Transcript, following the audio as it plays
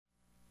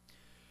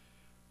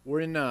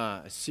We're in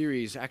a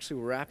series, actually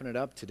we're wrapping it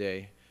up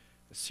today,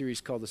 a series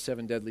called The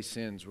Seven Deadly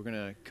Sins. We're going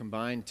to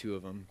combine two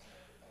of them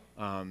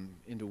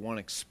into one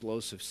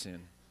explosive sin.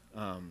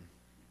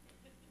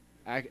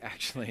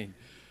 Actually,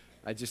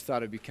 I just thought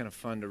it'd be kind of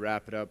fun to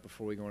wrap it up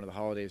before we go into the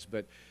holidays.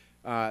 But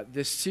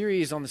this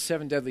series on the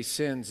seven deadly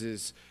sins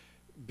has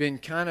been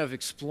kind of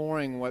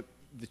exploring what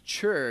the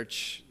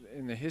church,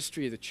 in the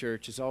history of the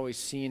church, is always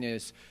seen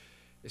as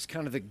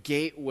kind of the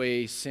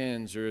gateway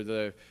sins, or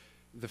the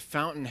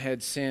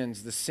fountainhead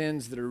sins, the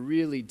sins that are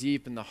really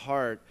deep in the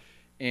heart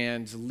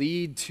and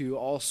lead to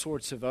all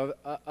sorts of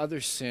other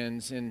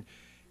sins. And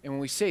when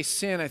we say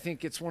sin, I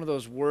think it's one of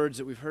those words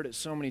that we've heard it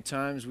so many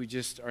times, we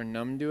just are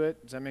numb to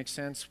it. Does that make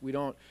sense? We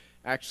don't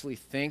actually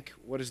think,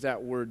 what does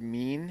that word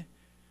mean?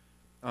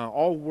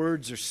 All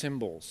words are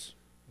symbols,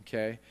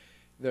 okay?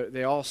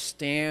 They all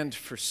stand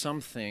for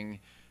something,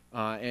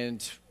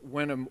 and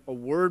when a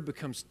word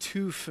becomes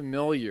too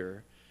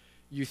familiar,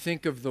 you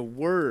think of the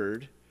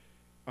word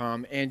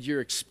and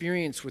your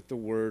experience with the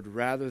word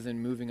rather than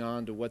moving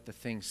on to what the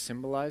thing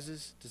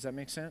symbolizes. Does that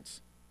make sense?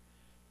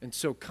 And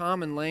so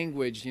common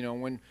language,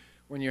 when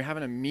you're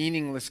having a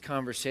meaningless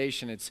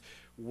conversation, it's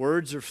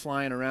words are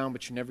flying around,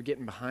 but you're never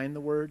getting behind the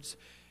words.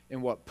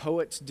 And what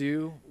poets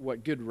do,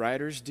 what good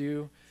writers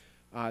do,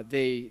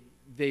 they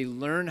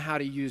learn how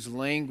to use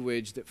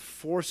language that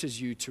forces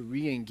you to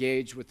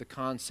re-engage with the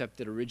concept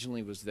that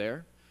originally was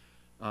there,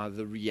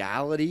 the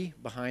reality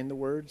behind the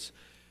words.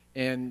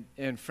 And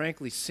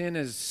frankly, sin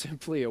is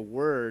simply a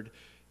word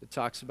that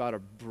talks about a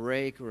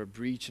break or a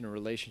breach in a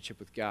relationship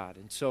with God.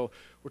 And so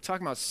we're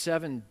talking about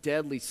seven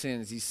deadly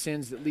sins, these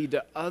sins that lead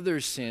to other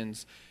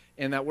sins.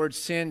 And that word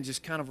sin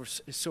just kind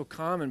of is so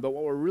common. But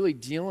what we're really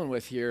dealing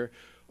with here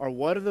are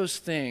what are those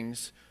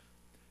things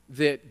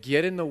that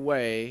get in the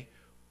way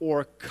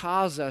or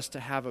cause us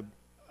to have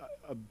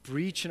a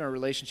breach in our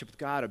relationship with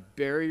God, a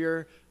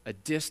barrier, a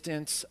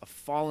distance, a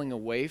falling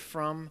away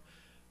from,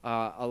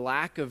 a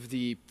lack of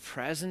the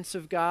presence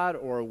of God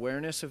or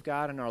awareness of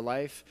God in our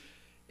life,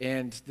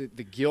 and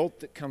the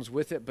guilt that comes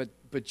with it,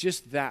 but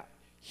just that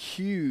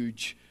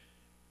huge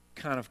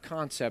kind of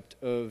concept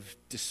of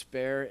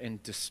despair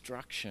and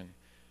destruction.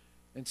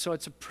 And so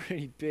it's a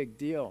pretty big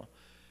deal.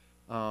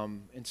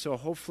 And so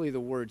hopefully the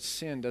word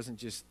sin doesn't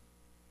just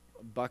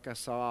buck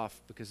us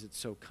off because it's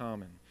so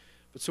common.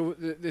 But so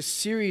this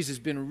series has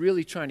been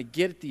really trying to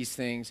get at these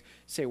things,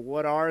 say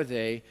what are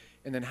they,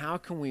 and then how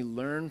can we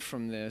learn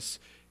from this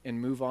and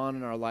move on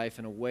in our life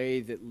in a way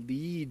that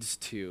leads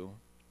to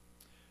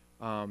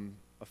a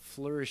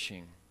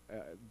flourishing,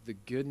 the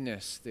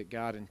goodness that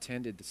God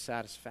intended, the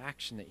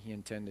satisfaction that He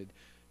intended,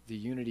 the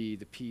unity,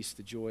 the peace,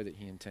 the joy that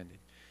He intended.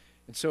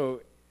 And so,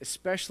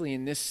 especially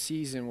in this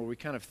season where we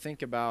kind of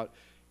think about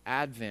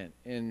Advent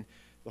and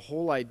the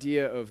whole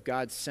idea of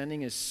God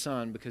sending His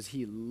Son because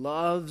He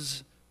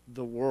loves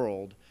the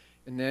world,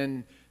 and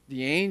then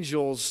the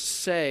angels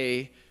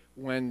say,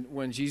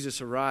 when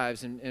Jesus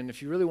arrives, and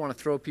if you really want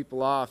to throw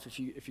people off, if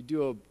you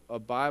do a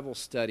Bible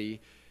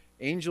study,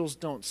 angels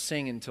don't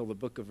sing until the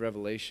book of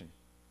Revelation.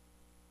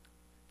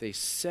 They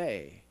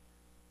say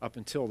up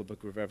until the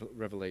book of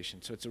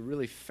Revelation. So it's a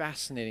really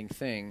fascinating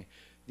thing.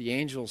 The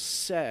angels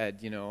said,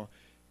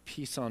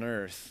 peace on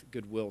earth,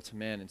 goodwill to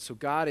men. And so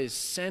God is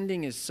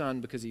sending His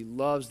Son because He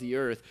loves the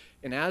earth.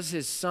 And as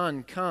His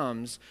Son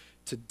comes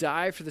to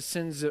die for the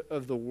sins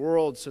of the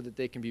world so that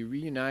they can be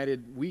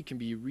reunited, we can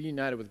be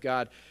reunited with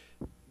God,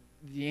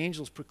 the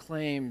angels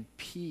proclaim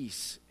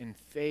peace and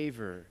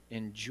favor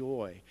and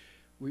joy.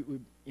 We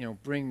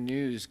bring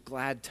news,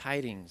 glad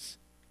tidings.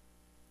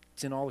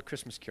 It's in all the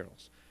Christmas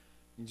carols.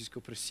 You just go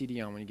put a CD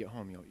on when you get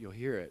home, you'll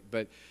hear it.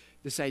 But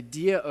this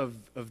idea of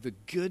the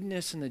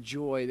goodness and the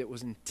joy that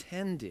was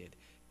intended,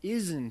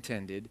 is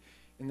intended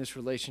in this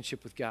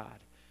relationship with God.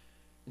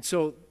 And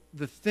so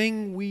the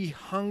thing we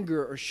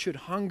hunger or should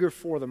hunger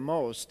for the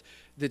most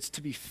that's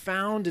to be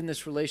found in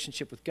this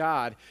relationship with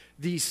God,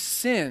 these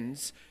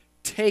sins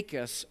take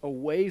us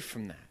away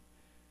from that.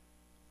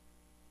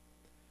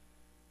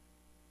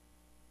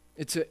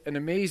 It's an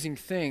amazing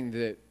thing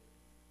that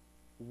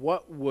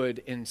what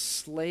would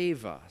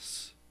enslave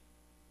us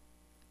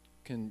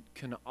can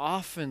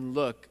often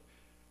look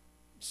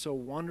so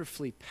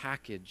wonderfully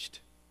packaged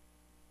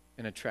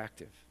and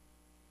attractive.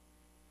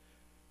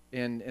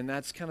 And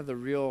that's kind of the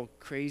real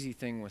crazy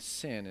thing with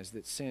sin, is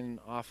that sin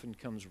often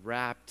comes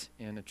wrapped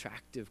in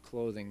attractive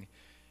clothing,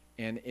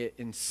 and it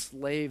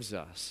enslaves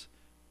us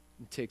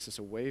and takes us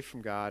away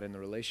from God and the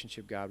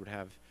relationship God would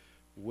have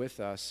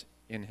with us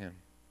in Him.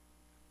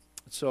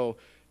 So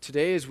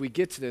today as we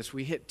get to this,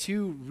 we hit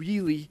two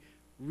really,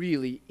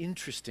 really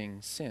interesting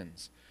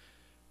sins.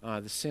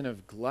 The sin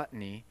of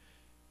gluttony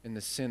and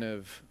the sin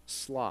of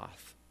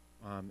sloth.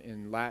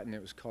 In Latin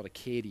it was called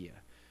acedia.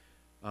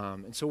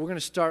 And so we're going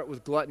to start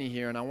with gluttony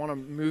here, and I want to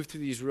move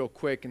through these real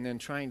quick and then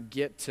try and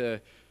get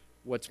to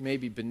what's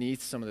maybe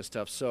beneath some of the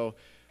stuff. So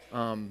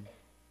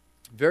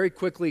very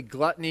quickly,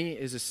 gluttony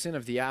is a sin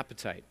of the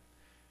appetite.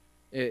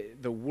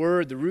 The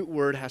root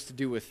word has to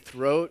do with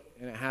throat,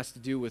 and it has to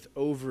do with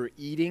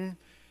overeating,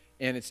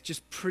 and it's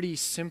just pretty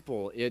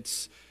simple.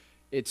 It's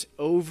It's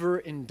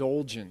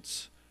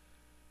overindulgence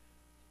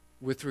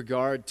with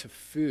regard to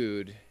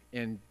food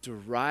and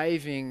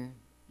deriving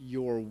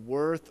your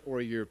worth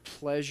or your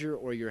pleasure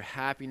or your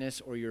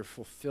happiness or your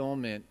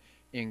fulfillment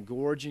in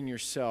gorging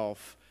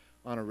yourself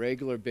on a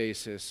regular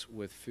basis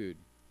with food.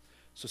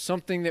 So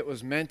something that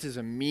was meant as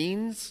a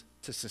means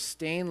to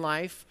sustain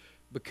life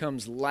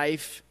becomes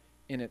life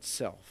in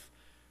itself.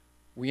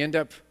 We end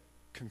up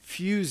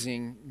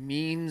confusing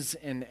means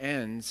and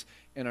ends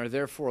and are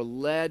therefore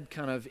led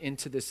kind of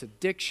into this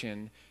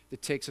addiction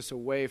that takes us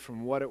away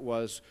from what it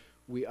was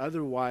we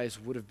otherwise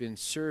would have been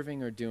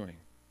serving or doing.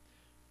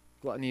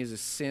 Gluttony is a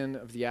sin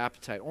of the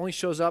appetite. Only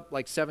shows up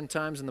like 7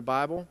 times in the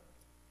Bible,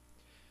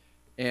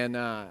 and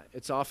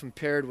it's often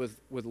paired with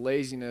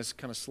laziness,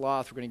 kind of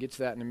sloth. We're going to get to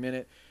that in a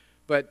minute.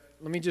 But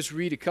let me just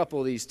read a couple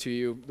of these to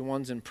you, the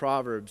ones in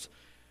Proverbs.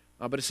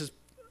 But it says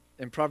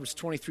in Proverbs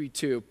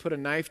 23:2, put a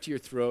knife to your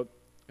throat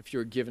if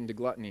you're given to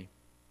gluttony.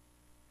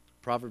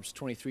 Proverbs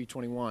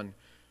 23:21,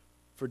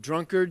 for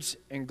drunkards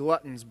and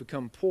gluttons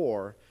become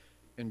poor,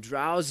 and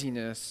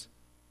drowsiness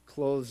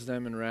clothes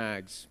them in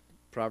rags.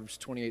 Proverbs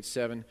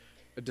 28:7,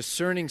 a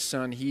discerning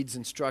son heeds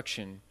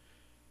instruction,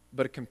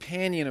 but a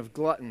companion of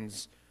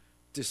gluttons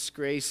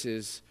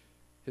disgraces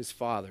his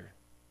father.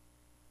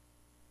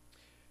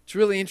 It's a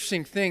really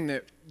interesting thing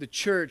that the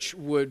church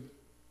would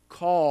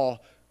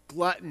call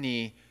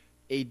gluttony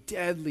a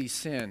deadly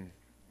sin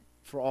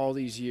for all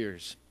these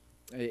years.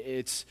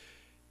 It's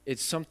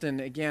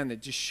something, again,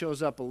 that just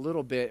shows up a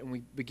little bit, and we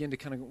begin to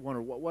kind of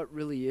wonder what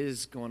really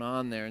is going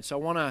on there. And so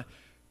I want to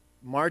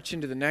march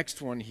into the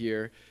next one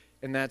here,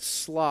 and that's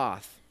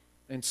sloth.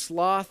 And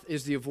sloth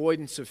is the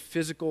avoidance of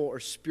physical or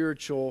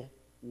spiritual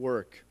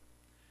work.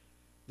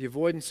 The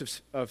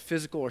avoidance of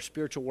physical or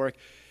spiritual work.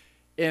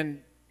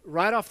 And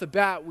right off the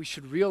bat, we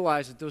should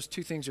realize that those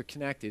two things are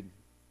connected,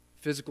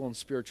 physical and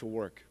spiritual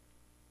work.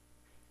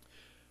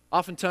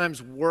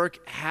 Oftentimes,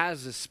 work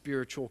has a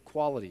spiritual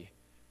quality.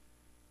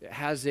 It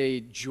has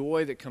a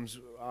joy that comes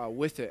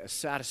with it, a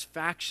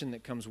satisfaction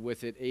that comes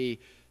with it, a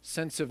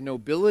sense of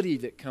nobility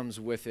that comes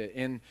with it.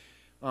 And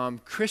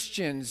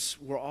Christians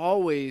were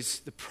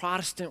always, the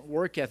Protestant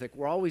work ethic,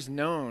 were always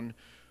known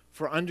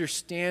for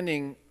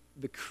understanding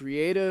the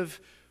creative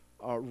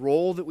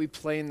role that we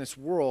play in this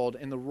world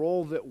and the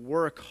role that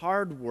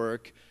hard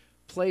work,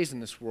 plays in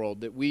this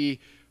world, that we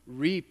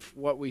reap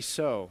what we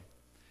sow.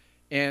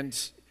 And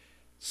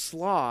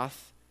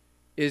sloth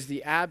is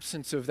the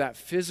absence of that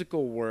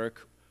physical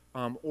work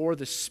or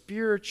the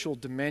spiritual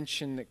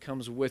dimension that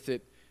comes with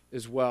it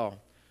as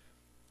well.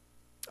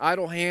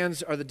 Idle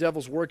hands are the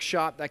devil's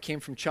workshop. That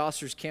came from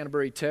Chaucer's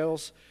Canterbury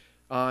Tales.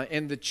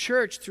 And the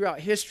church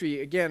throughout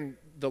history, again,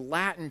 the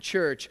Latin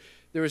church,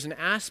 there was an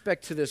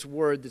aspect to this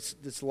word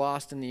that's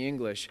lost in the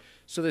English.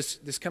 So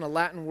this kind of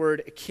Latin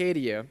word,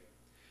 acedia,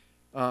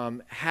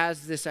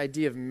 has this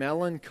idea of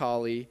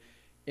melancholy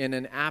in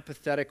an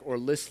apathetic or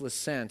listless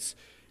sense.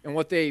 And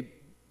what they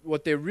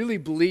really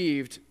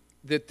believed,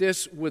 that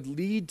this would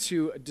lead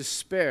to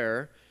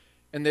despair,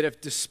 and that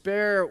if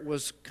despair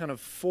was kind of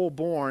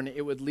full-born,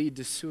 it would lead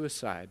to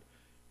suicide,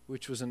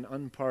 which was an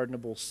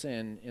unpardonable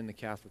sin in the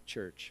Catholic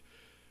Church.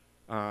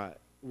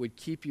 Would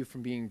keep you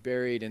from being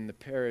buried in the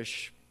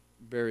parish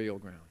burial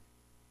ground.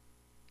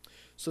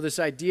 So this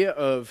idea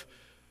of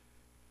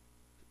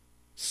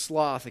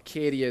sloth,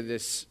 acedia,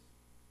 this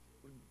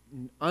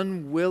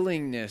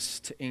unwillingness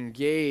to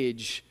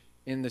engage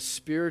in the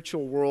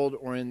spiritual world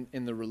or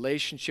in the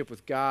relationship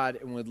with God,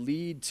 and would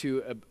lead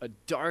to a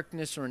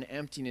darkness or an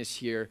emptiness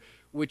here,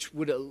 which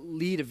would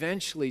lead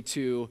eventually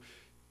to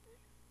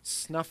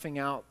snuffing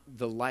out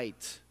the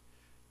light,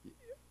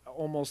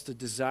 almost a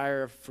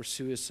desire for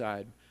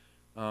suicide,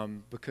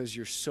 because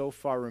you're so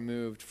far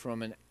removed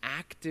from an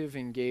active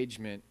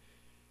engagement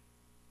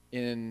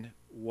in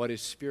what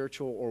is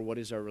spiritual or what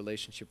is our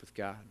relationship with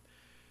God.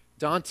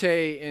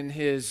 Dante, in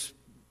his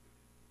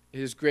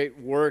great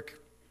work,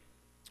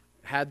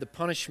 had the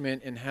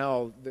punishment in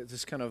hell,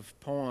 this kind of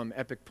poem,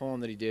 epic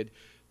poem that he did.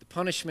 The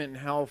punishment in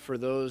hell for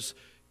those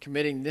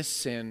committing this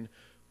sin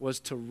was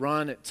to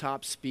run at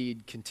top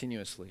speed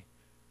continuously.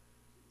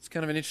 It's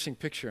kind of an interesting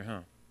picture, huh?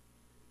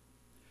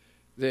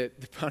 The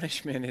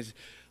punishment is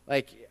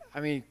like, I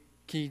mean,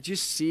 can you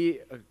just see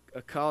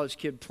a college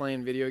kid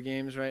playing video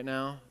games right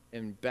now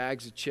and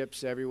bags of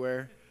chips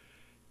everywhere,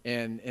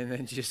 and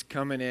then just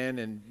coming in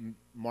and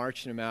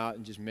marching them out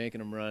and just making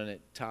them run at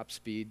top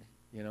speed,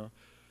 you know?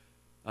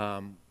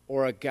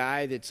 Or a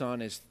guy that's on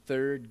his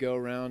 3rd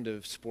go-round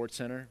of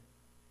SportsCenter,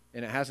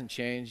 and it hasn't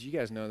changed. You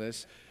guys know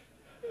this.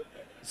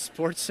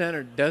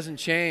 SportsCenter doesn't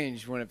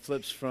change when it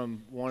flips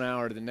from 1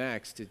 hour to the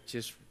next. It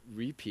just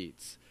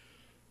repeats.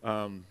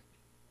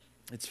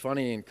 It's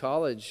funny, in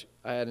college,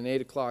 I had an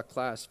 8 o'clock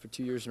class for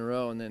 2 years in a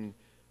row, and then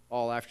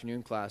all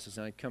afternoon classes,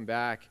 and I'd come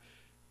back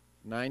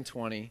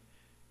 9:20,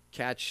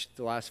 catch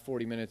the last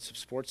 40 minutes of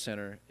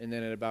SportsCenter, and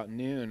then at about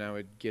noon, I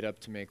would get up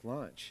to make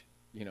lunch.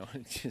 You know,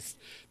 it's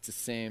the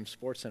same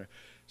SportsCenter.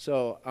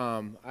 So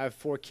I have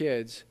 4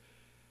 kids,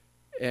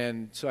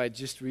 and so I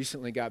just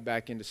recently got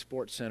back into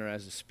SportsCenter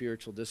as a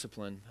spiritual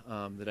discipline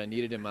that I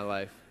needed in my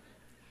life.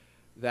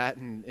 That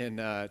and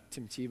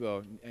Tim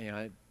Tebow,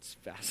 it's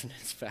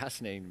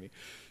fascinating to me.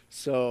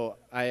 So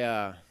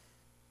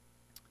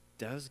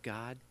does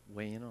God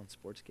weigh in on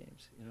sports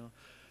games?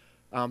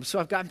 So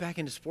I've gotten back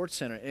into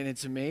SportsCenter, and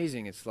it's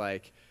amazing. It's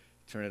like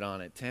turn it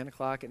on at 10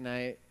 o'clock at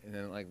night, and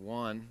then like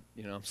 1,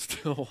 I'm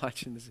still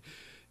watching this.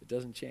 It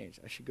doesn't change.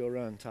 I should go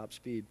run top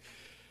speed.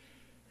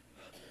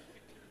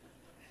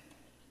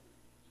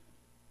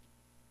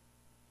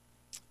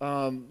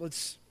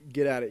 Let's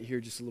get at it here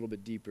just a little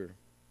bit deeper.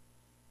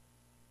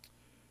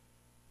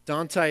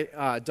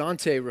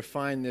 Dante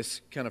refined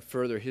this kind of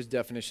further, his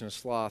definition of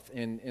sloth,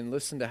 and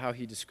listen to how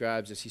he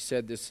describes this. He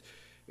said this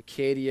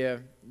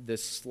acedia,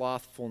 this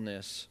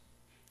slothfulness,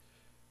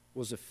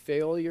 was a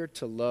failure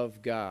to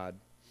love God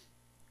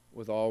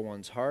with all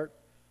one's heart,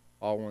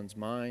 all one's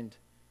mind,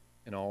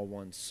 and all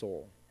one's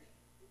soul.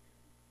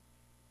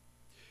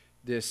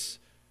 This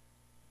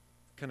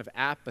kind of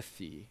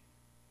apathy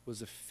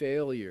was a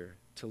failure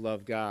to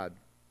love God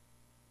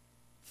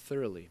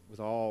thoroughly with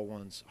all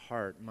one's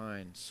heart,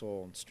 mind,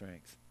 soul, and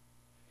strength.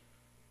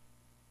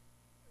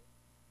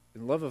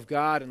 And love of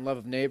God and love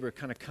of neighbor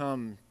kind of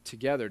come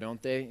together,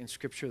 don't they? In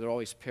Scripture, they're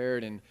always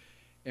paired.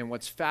 And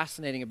what's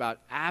fascinating about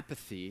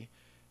apathy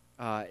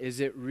is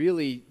it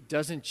really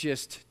doesn't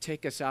just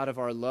take us out of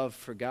our love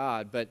for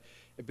God, but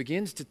it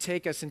begins to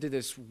take us into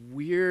this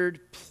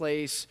weird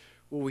place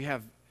where we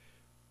have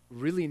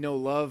really no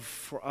love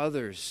for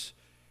others,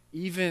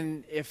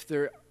 even if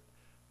they're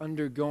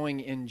undergoing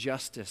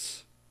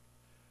injustice.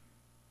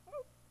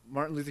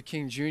 Martin Luther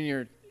King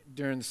Jr.,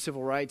 during the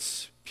civil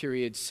rights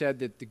period, said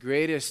that the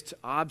greatest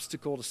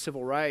obstacle to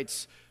civil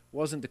rights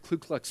wasn't the Ku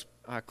Klux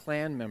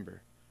Klan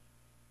member,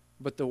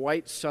 but the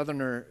white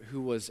Southerner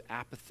who was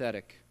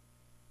apathetic,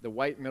 the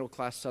white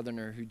middle-class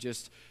Southerner who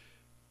just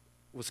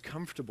was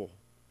comfortable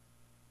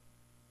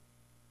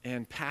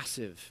and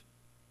passive.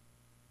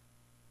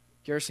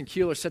 Garrison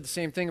Keillor said the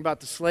same thing about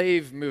the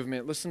slave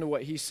movement. Listen to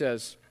what he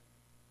says.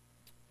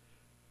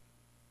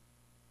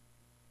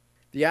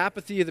 The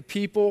apathy of the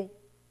people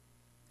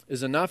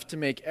is enough to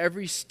make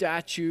every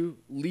statue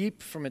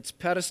leap from its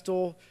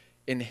pedestal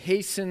and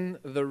hasten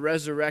the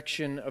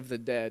resurrection of the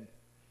dead.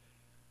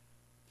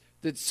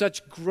 That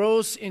such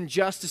gross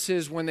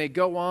injustices, when they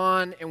go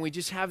on and we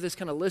just have this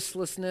kind of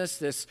listlessness,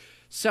 this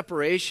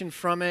separation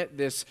from it,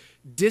 this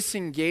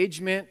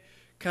disengagement,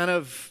 kind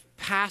of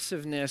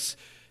passiveness,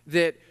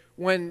 that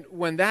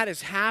when that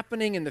is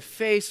happening in the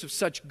face of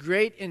such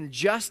great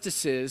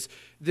injustices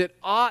that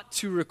ought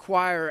to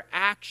require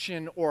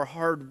action or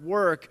hard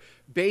work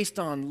based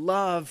on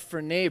love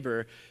for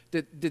neighbor,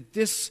 that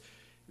this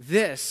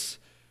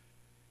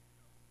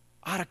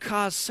ought to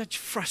cause such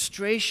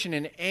frustration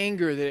and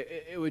anger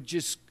that it would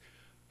just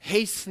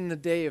hasten the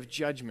day of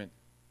judgment.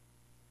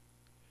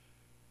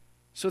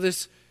 So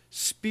this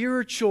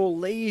spiritual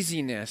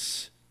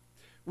laziness,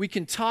 we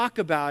can talk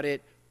about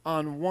it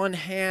on one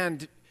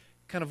hand,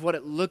 kind of what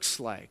it looks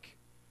like.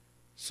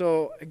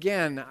 So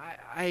again,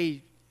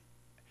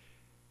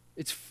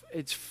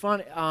 it's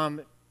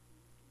fun.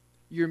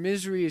 Your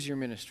misery is your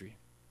ministry.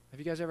 Have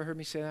you guys ever heard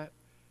me say that?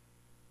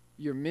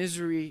 Your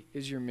misery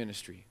is your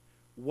ministry.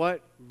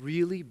 What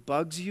really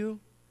bugs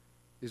you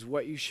is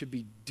what you should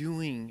be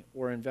doing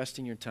or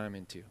investing your time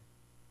into.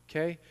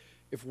 Okay?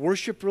 If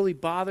worship really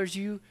bothers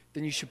you,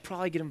 then you should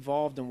probably get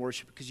involved in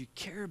worship because you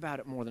care about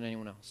it more than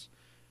anyone else.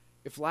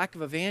 If lack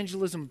of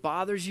evangelism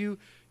bothers you,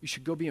 you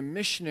should go be a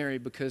missionary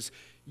because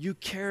you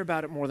care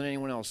about it more than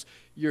anyone else.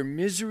 Your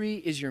misery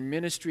is your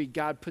ministry.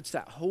 God puts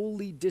that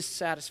holy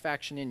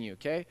dissatisfaction in you,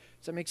 okay?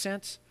 Does that make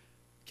sense?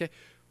 Okay.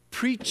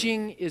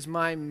 Preaching is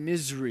my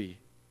misery.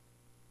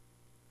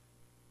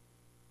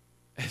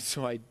 And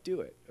so I do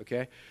it,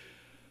 okay?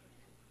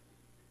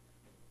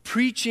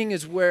 Preaching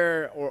is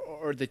where,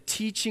 or the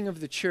teaching of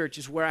the church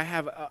is where I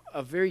have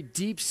a very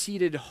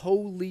deep-seated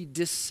holy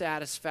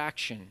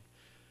dissatisfaction.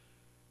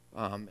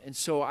 And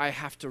so I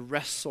have to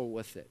wrestle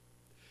with it.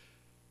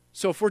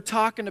 So if we're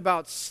talking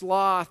about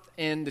sloth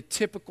and the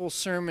typical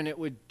sermon, it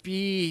would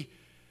be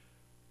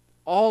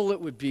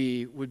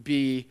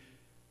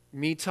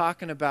me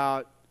talking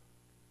about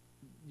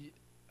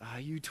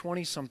you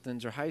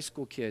 20-somethings or high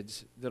school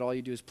kids that all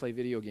you do is play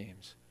video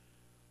games.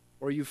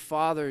 Or you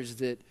fathers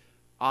that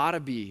ought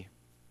to be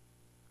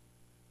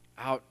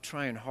out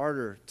trying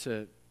harder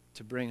to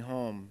bring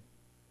home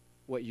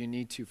what you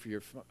need to for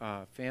your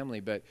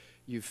family, but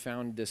you've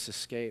found this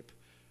escape.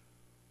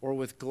 Or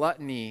with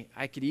gluttony,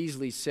 I could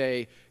easily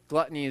say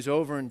gluttony is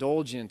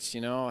overindulgence,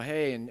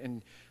 hey,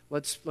 and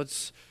let's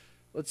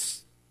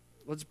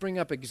bring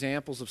up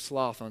examples of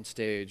sloth on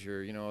stage,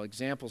 or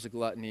examples of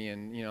gluttony,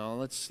 and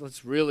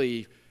let's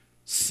really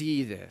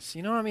see this.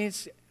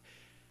 It's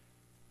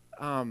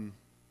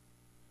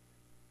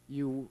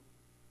you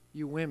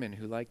women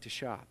who like to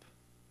shop.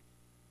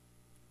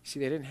 See,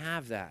 they didn't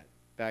have that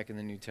back in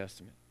the New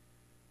Testament.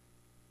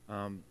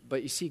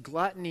 But you see,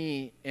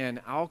 gluttony and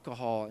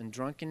alcohol and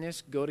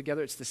drunkenness go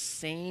together. It's the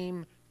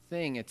same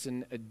thing. It's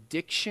an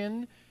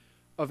addiction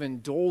of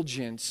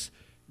indulgence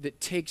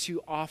that takes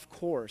you off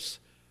course.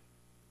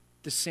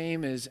 the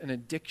same as an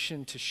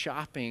addiction to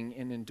shopping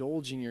and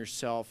indulging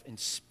yourself and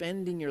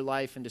spending your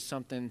life into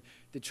something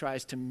that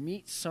tries to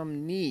meet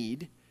some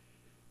need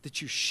that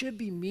you should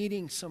be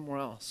meeting somewhere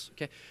else.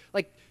 Okay?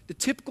 Like the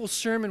typical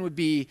sermon would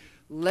be,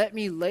 let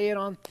me lay it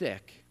on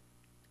thick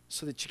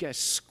so that you guys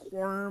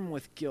squirm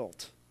with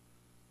guilt.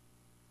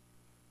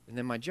 And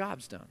then my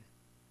job's done.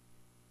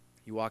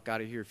 You walk out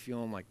of here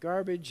feeling like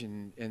garbage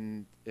and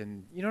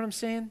you know what I'm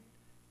saying?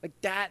 Like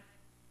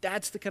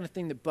that's the kind of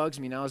thing that bugs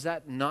me. Now, is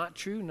that not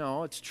true?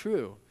 No, it's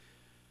true.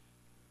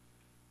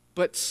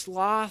 But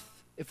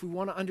sloth, if we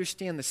want to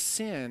understand the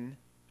sin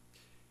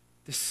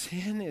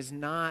is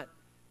not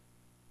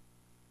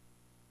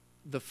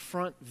the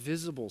front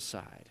visible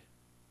side.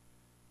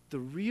 The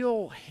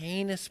real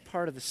heinous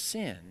part of the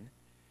sin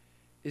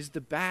is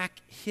the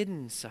back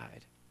hidden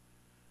side.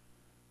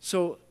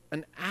 So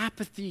an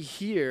apathy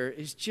here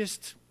is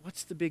just,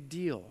 what's the big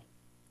deal?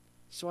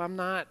 So I'm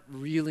not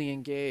really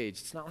engaged.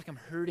 It's not like I'm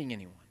hurting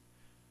anyone.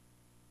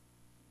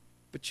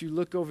 But you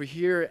look over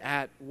here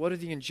at what are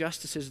the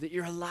injustices that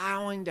you're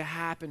allowing to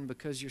happen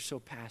because you're so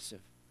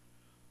passive.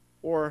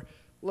 Or,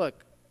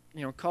 look,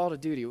 Call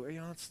of Duty,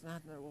 it's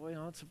not,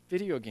 it's a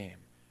video game.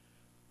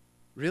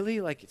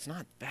 Really? Like, it's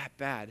not that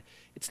bad.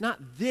 It's not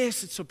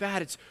this, it's so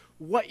bad. It's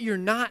what you're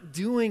not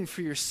doing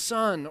for your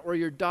son or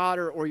your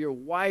daughter or your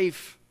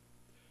wife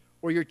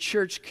or your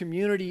church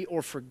community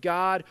or for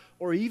God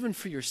or even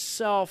for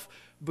yourself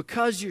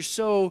because you're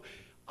so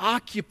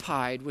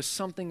occupied with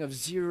something of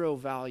zero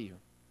value.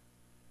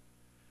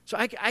 So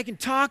I can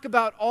talk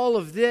about all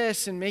of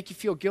this and make you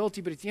feel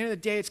guilty, but at the end of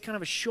the day, it's kind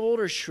of a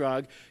shoulder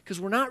shrug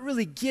because we're not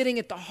really getting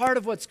at the heart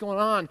of what's going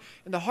on.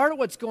 And the heart of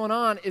what's going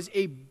on is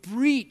a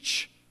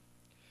breach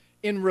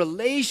in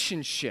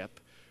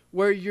relationship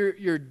where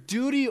your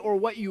duty or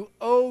what you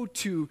owe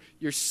to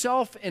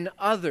yourself and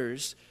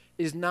others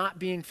is not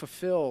being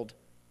fulfilled.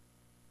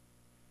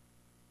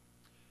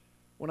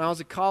 When I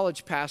was a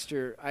college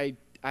pastor,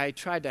 I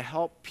tried to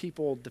help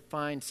people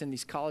define sin,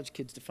 these college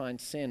kids define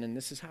sin, and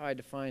this is how I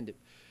defined it.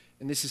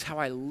 And this is how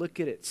I look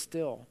at it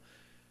still.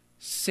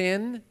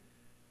 Sin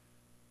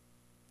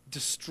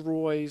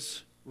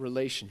destroys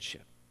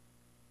relationship.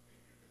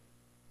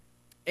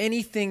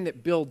 Anything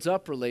that builds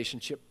up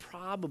relationship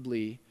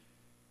probably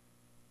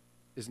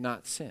is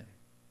not sin.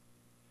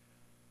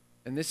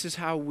 And this is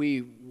how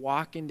we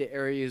walk into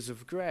areas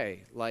of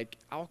gray, like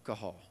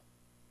alcohol.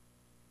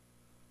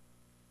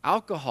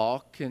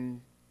 Alcohol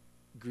can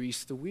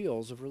grease the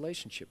wheels of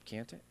relationship,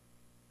 can't it?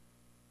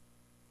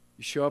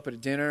 You show up at a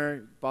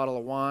dinner, bottle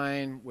of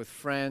wine with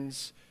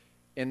friends,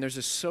 and there's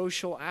a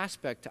social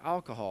aspect to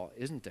alcohol,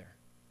 isn't there?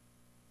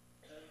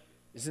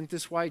 Isn't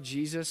this why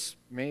Jesus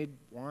made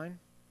wine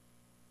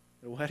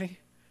at a wedding?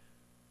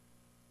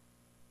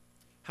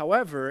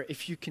 However,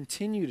 if you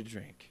continue to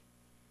drink,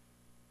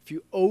 if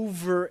you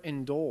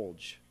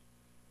overindulge,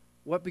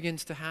 what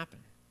begins to happen?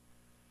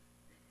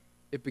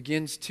 It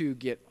begins to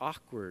get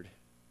awkward.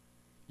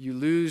 You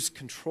lose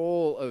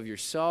control of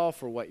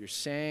yourself or what you're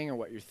saying or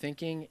what you're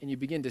thinking, and you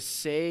begin to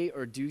say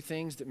or do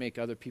things that make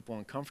other people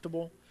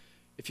uncomfortable.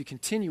 If you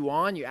continue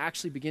on, you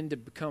actually begin to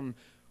become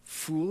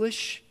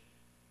foolish,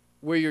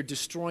 where you're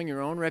destroying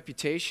your own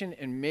reputation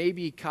and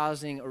maybe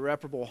causing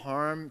irreparable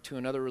harm to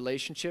another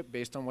relationship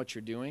based on what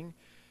you're doing.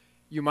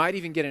 You might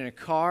even get in a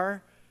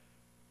car,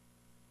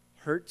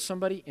 hurt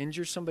somebody,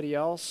 injure somebody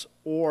else,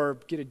 or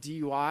get a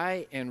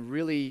DUI and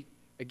really,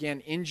 again,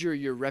 injure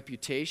your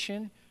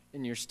reputation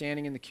and you're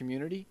standing in the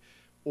community,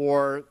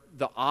 or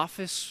the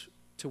office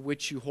to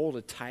which you hold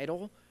a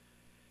title.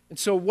 And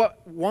so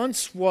what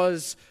once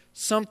was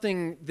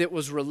something that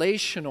was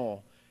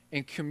relational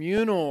and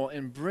communal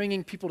and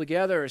bringing people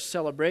together, a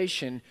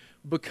celebration,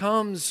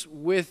 becomes,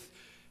 with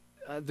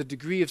the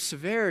degree of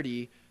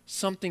severity,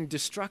 something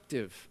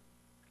destructive.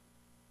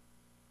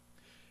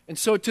 And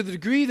so to the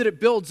degree that it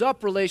builds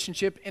up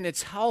relationship and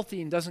it's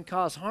healthy and doesn't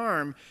cause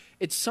harm,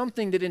 it's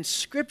something that in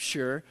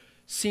Scripture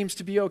seems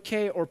to be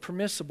okay or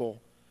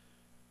permissible.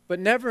 But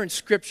never in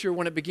Scripture,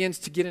 when it begins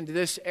to get into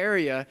this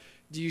area,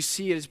 do you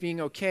see it as being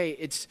okay.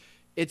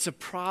 It's a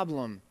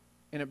problem,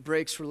 and it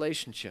breaks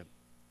relationship.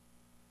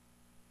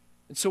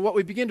 And so what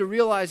we begin to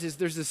realize is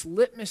there's this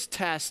litmus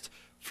test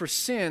for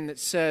sin that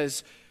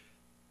says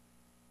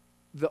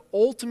the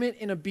ultimate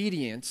in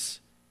obedience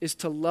is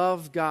to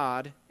love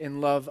God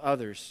and love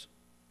others.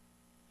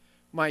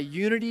 My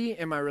unity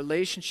and my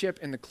relationship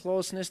and the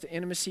closeness, the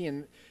intimacy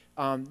and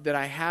that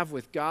I have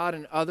with God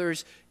and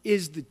others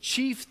is the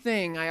chief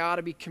thing I ought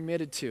to be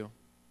committed to.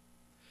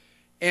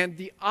 And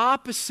the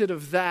opposite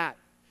of that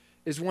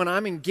is when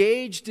I'm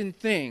engaged in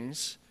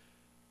things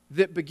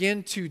that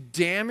begin to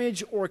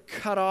damage or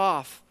cut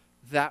off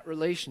that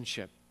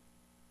relationship.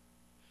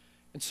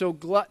 And so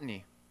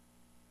gluttony.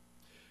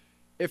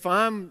 If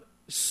I'm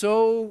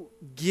so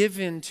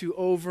given to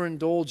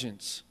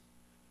overindulgence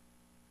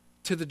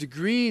to the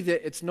degree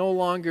that it's no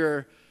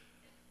longer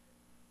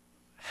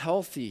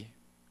healthy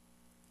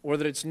or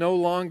that it's no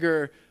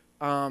longer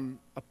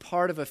a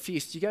part of a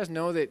feast. You guys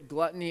know that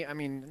gluttony,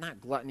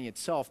 not gluttony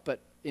itself, but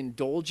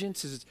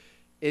indulgence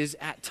is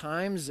at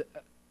times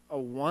a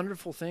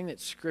wonderful thing that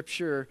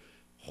Scripture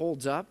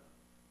holds up?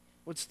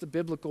 What's the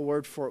biblical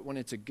word for it when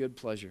it's a good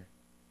pleasure?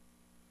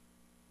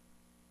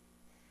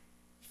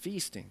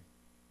 Feasting.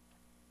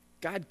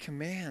 God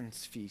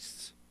commands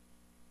feasts.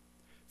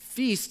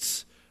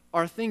 Feasts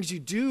are things you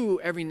do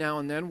every now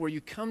and then where you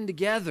come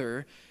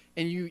together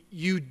and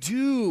you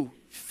do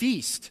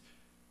feast.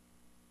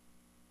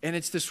 And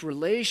it's this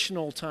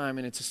relational time,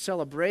 and it's a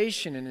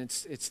celebration, and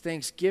it's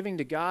thanksgiving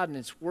to God, and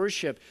it's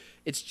worship.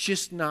 It's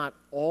just not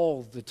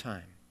all the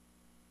time.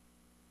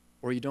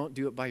 Or you don't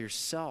do it by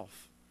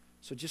yourself.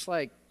 So just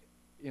like,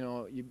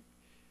 in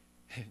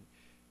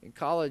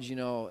college,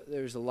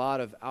 there's a lot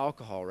of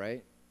alcohol,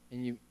 right?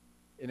 And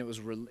it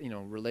was,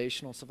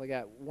 relational, stuff like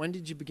that. When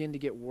did you begin to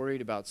get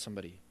worried about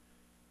somebody?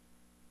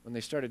 When they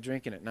started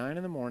drinking at 9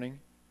 in the morning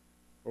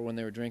or when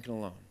they were drinking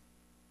alone?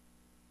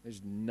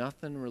 There's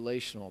nothing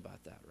relational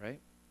about that, right?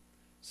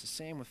 It's the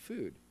same with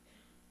food.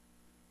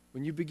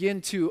 When you begin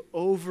to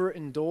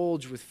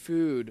overindulge with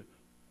food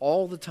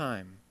all the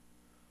time,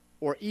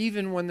 or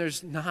even when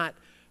there's not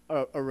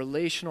a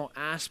relational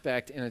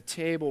aspect in a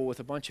table with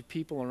a bunch of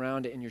people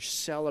around it and you're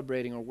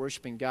celebrating or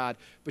worshiping God,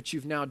 but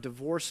you've now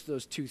divorced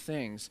those two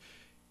things,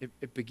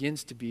 it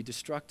begins to be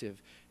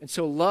destructive. And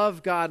so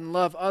love God and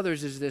love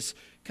others is this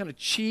kind of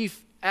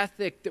chief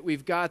ethic that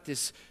we've got,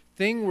 this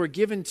thing we're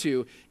given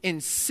to.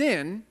 And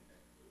sin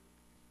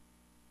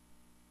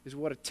is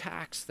what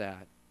attacks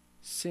that.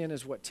 Sin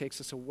is what takes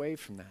us away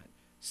from that.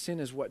 Sin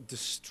is what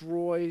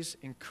destroys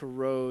and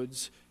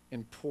corrodes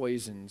and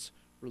poisons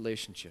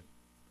relationship.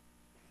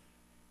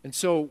 And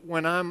so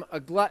when I'm a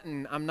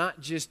glutton, I'm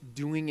not just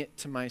doing it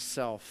to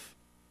myself.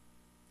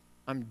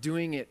 I'm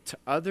doing it to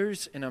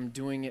others, and I'm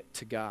doing it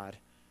to God.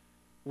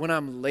 When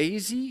I'm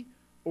lazy,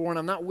 or when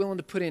I'm not willing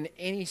to put in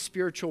any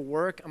spiritual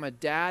work, I'm a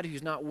dad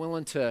who's not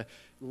willing to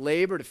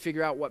labor to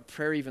figure out what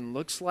prayer even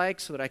looks like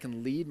so that I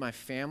can lead my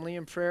family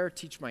in prayer,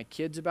 teach my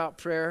kids about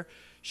prayer,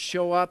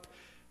 show up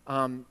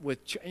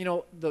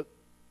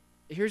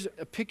here's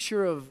a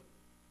picture of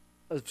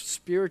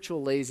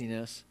spiritual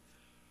laziness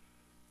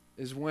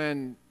is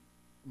when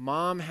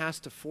mom has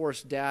to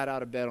force dad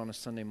out of bed on a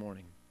Sunday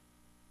morning.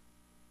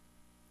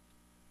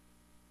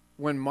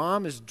 When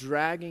mom is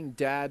dragging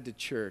dad to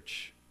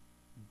church,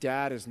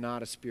 dad is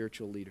not a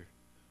spiritual leader.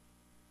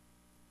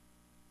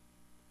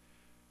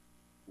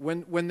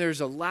 When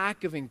there's a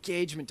lack of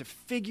engagement to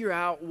figure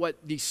out what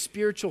these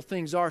spiritual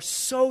things are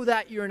so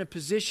that you're in a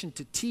position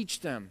to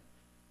teach them,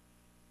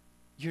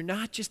 you're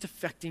not just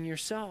affecting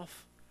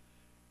yourself.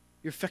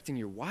 You're affecting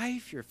your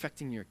wife, you're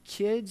affecting your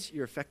kids,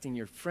 you're affecting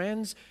your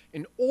friends,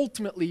 and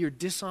ultimately you're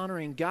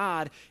dishonoring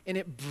God, and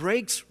it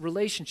breaks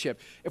relationship.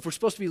 If we're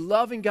supposed to be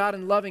loving God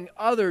and loving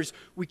others,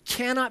 we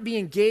cannot be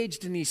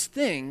engaged in these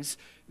things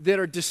that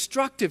are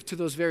destructive to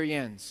those very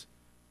ends.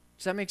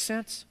 Does that make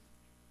sense?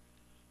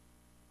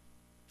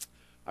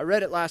 I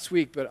read it last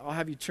week, but I'll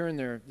have you turn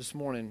there this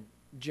morning,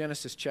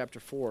 Genesis chapter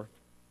 4.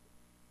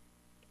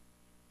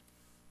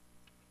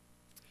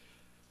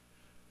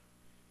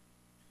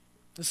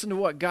 Listen to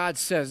what God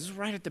says. This is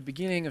right at the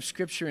beginning of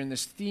Scripture, and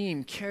this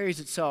theme carries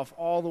itself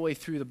all the way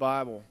through the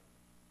Bible.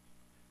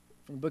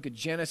 From the book of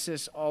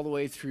Genesis all the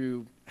way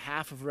through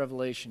half of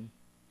Revelation.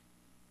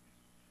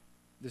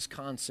 This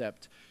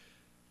concept.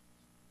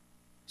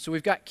 So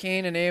we've got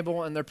Cain and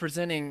Abel, and they're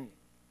presenting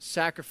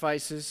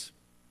sacrifices.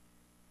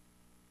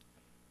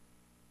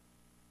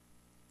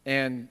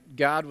 And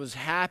God was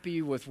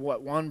happy with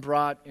what one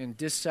brought and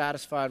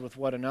dissatisfied with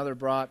what another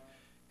brought.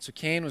 So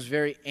Cain was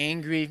very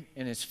angry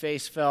and his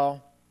face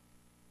fell.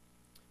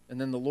 And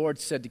then the Lord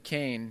said to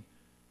Cain,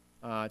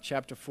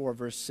 chapter 4,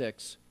 verse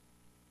 6,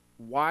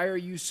 "Why are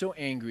you so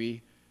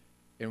angry,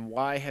 and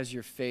why has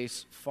your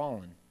face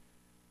fallen?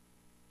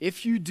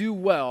 If you do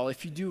well,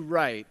 if you do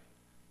right,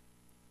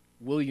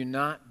 will you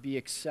not be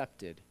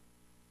accepted?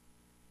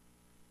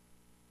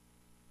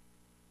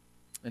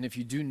 And if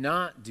you do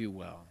not do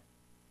well,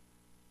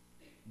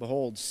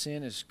 behold,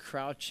 sin is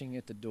crouching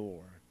at the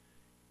door.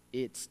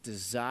 Its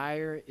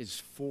desire is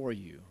for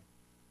you.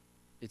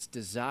 Its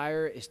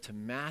desire is to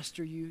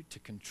master you, to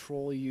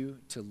control you,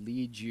 to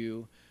lead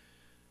you.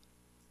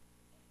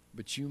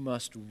 But you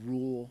must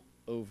rule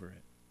over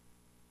it.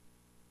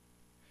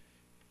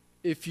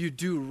 If you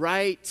do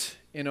right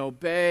and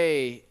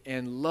obey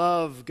and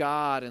love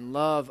God and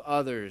love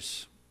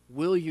others,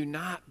 will you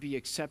not be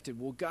accepted?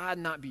 Will God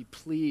not be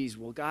pleased?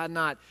 Will God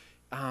not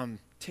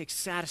take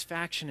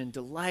satisfaction and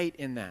delight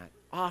in that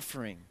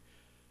offering?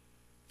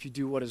 If you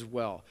do what is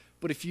well.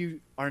 But if you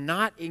are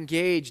not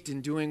engaged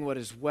in doing what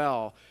is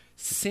well,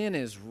 sin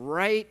is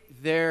right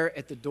there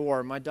at the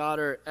door. My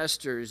daughter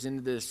Esther is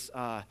into this,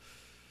 I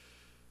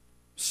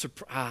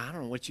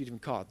don't know what you'd even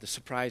call it, the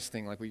surprise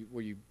thing, like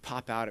where you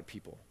pop out at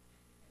people.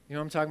 You know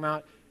what I'm talking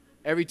about?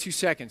 Every 2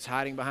 seconds,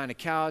 hiding behind a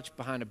couch,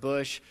 behind a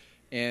bush,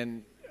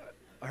 and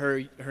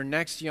her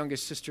next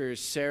youngest sister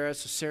is Sarah,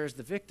 so Sarah's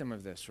the victim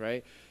of this,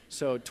 right?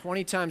 So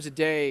 20 times a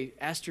day,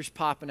 Esther's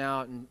popping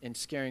out and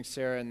scaring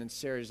Sarah, and then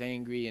Sarah's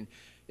angry, and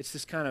it's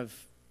this kind of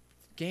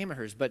game of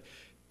hers. But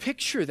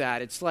picture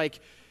that. It's like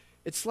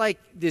It's like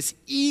this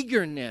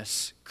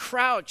eagerness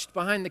crouched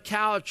behind the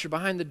couch or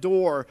behind the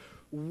door,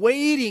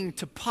 waiting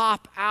to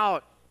pop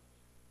out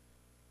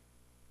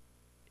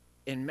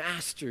and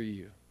master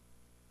you.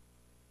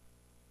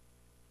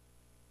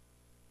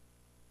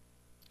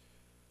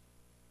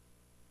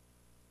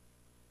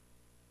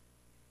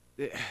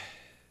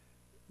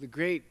 The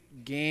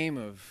great game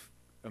of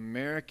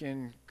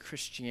American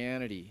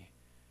Christianity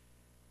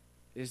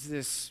is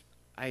this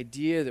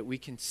idea that we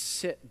can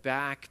sit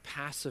back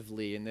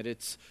passively and that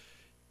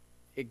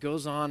it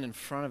goes on in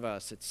front of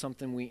us. It's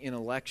something we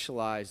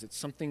intellectualize. It's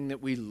something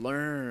that we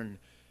learn.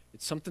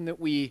 It's something that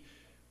we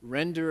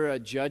render a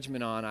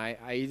judgment on. I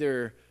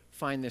either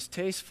find this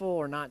tasteful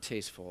or not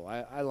tasteful.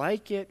 I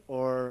like it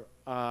or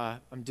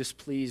I'm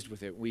displeased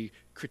with it. We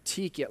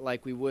critique it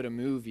like we would a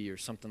movie or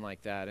something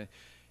like that.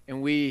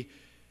 And we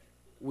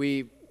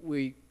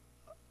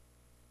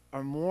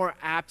are more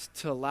apt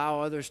to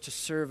allow others to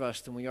serve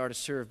us than we are to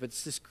serve. But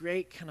it's this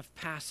great kind of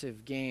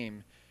passive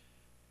game.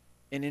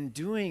 And in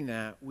doing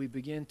that, we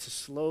begin to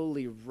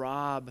slowly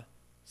rob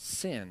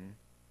sin,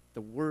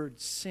 the word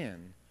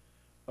sin,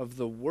 of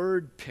the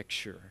word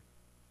picture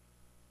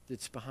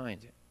that's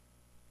behind it.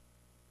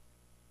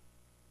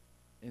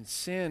 And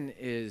sin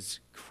is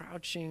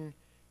crouching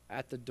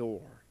at the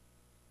door.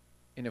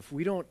 And if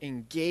we don't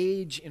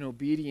engage in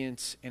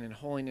obedience and in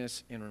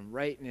holiness and in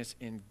rightness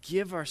and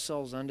give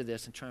ourselves unto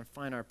this and try and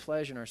find our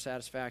pleasure and our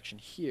satisfaction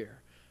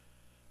here,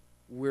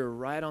 we're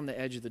right on the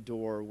edge of the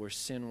door where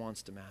sin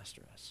wants to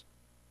master us.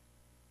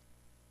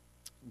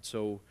 And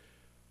so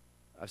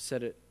I've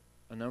said it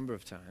a number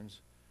of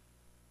times,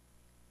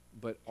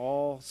 but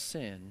all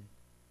sin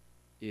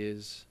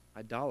is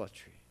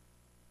idolatry.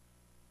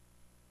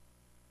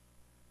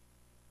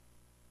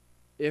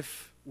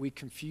 If we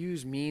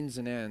confuse means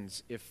and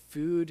ends, if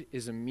food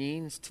is a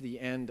means to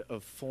the end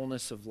of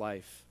fullness of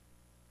life,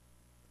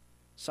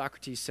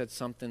 Socrates said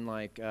something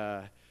like,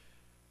 a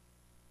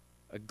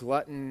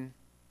glutton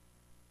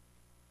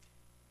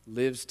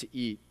lives to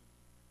eat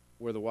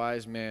where the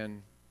wise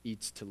man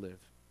eats to live.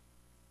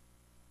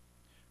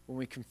 When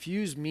we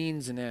confuse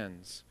means and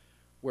ends,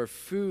 where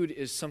food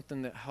is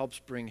something that helps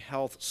bring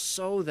health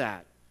so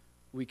that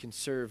we can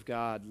serve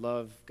God,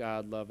 love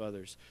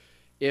others.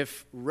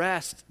 If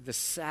rest, the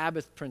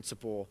Sabbath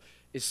principle,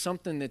 is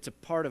something that's a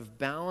part of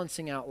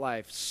balancing out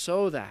life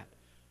so that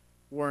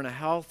we're in a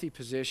healthy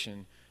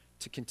position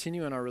to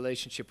continue in our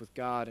relationship with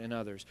God and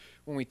others.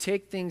 When we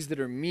take things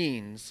that are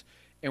means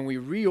and we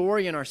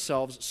reorient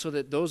ourselves so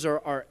that those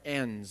are our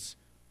ends,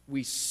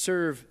 we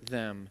serve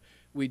them.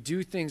 We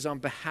do things on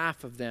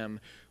behalf of them.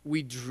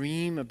 We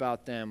dream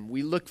about them.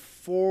 We look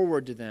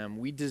forward to them.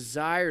 We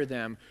desire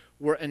them.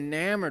 We're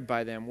enamored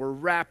by them. We're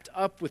wrapped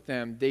up with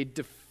them. They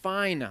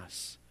define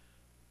us.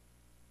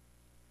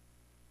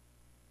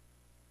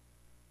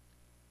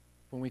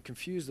 When we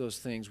confuse those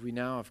things, we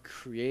now have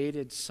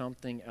created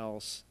something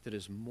else that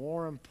is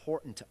more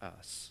important to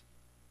us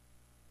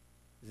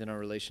than our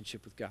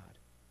relationship with God.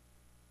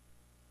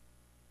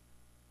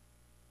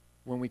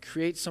 When we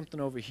create something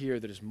over here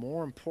that is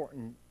more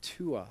important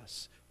to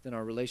us than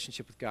our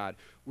relationship with God,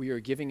 we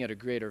are giving it a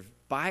greater,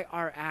 by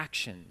our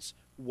actions,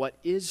 what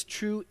is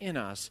true in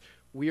us,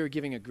 we are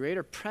giving a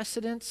greater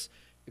precedence,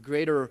 a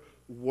greater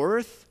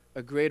worth,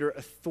 a greater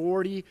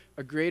authority,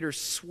 a greater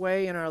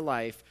sway in our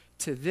life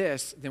to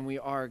this than we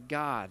are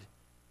God.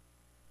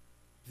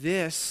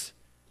 This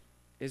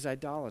is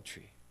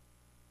idolatry.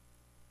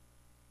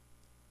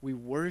 We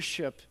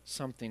worship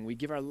something, we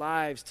give our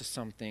lives to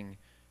something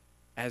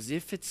as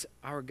if it's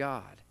our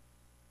God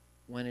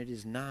when it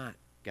is not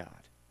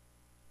God.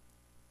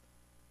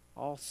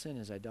 All sin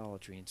is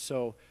idolatry. And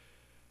so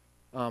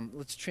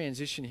let's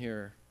transition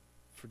here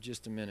for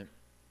just a minute.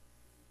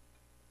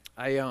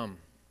 Do you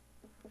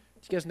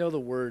guys know the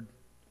word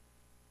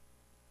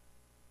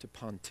to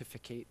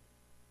pontificate?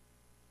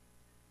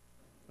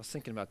 I was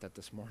thinking about that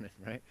this morning,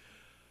 right?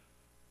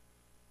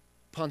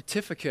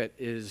 Pontificate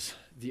is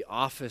the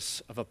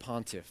office of a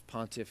pontiff.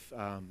 Pontiff,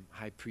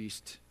 high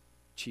priest,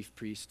 chief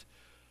priest.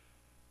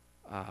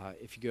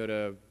 If you go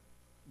to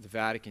the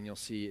Vatican, you'll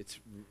see it's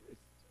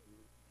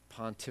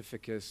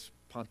Pontificus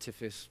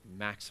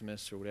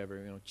Maximus or whatever,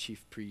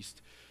 chief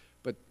priest.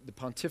 But the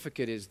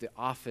pontificate is the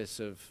office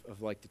of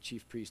like the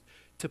chief priest.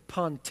 To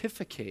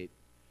pontificate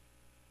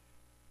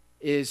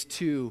is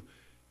to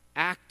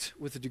act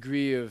with a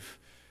degree of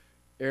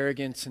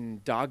arrogance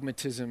and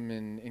dogmatism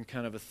and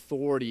kind of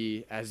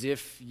authority as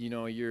if,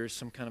 you're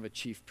some kind of a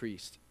chief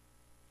priest.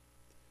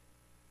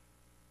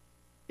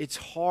 It's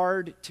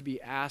hard to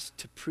be asked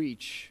to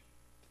preach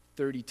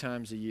 30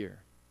 times a year.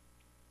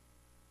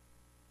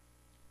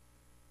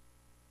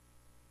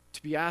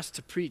 To be asked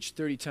to preach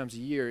 30 times a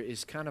year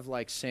is kind of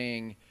like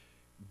saying,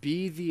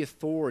 be the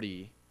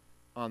authority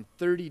on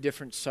 30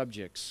 different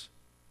subjects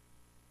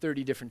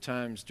 30 different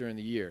times during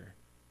the year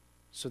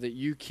so that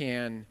you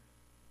can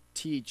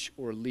teach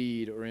or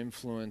lead or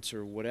influence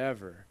or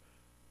whatever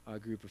a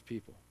group of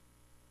people.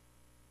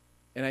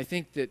 And I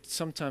think that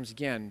sometimes,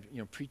 again,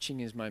 preaching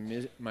is my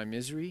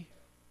misery.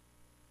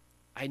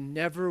 I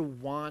never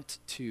want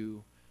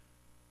to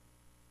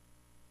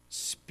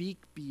speak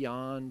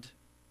beyond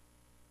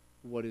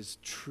what is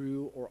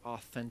true or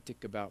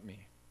authentic about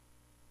me.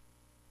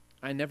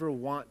 I never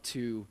want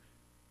to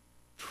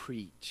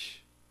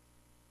preach.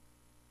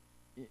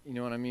 You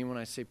know what I mean when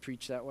I say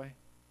preach that way?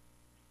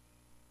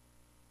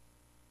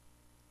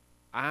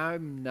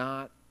 I'm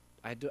not,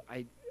 I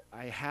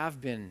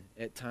have been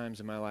at times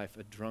in my life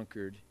a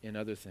drunkard in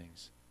other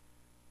things.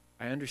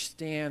 I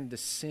understand the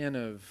sin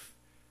of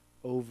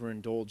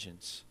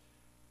overindulgence.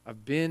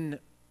 I've been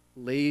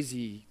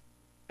lazy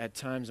at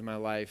times in my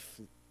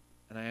life,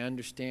 and I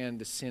understand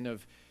the sin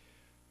of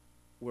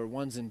where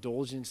one's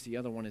indulgence, the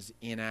other one is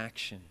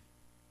inaction.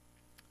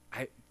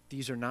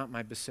 These are not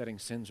my besetting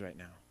sins right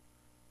now.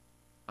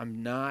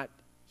 I'm not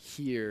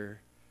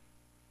here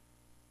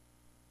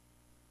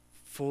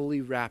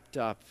fully wrapped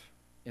up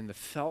in the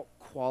felt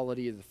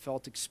quality, the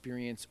felt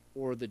experience,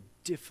 or the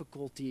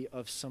difficulty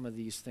of some of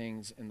these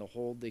things and the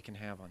hold they can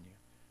have on you.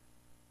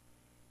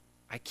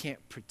 I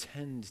can't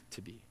pretend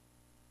to be.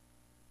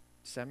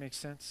 Does that make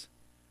sense?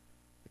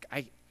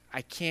 Like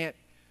I can't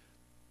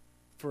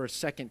for a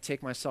second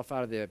take myself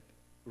out of the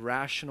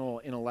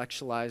rational,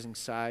 intellectualizing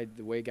side,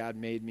 the way God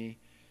made me,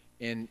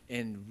 and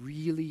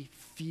really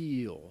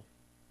feel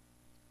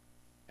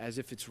as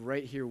if it's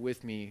right here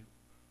with me,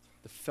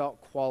 the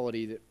felt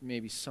quality that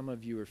maybe some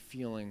of you are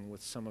feeling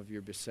with some of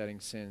your besetting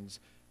sins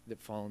that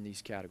fall in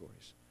these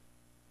categories.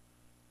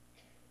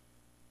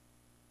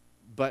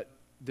 But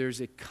there's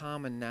a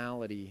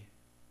commonality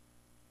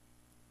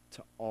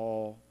to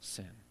all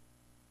sin.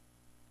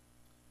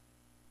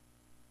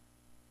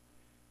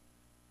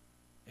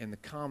 And the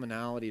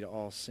commonality to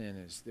all sin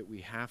is that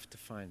we have to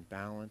find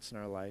balance in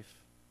our life.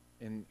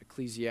 In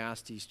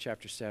Ecclesiastes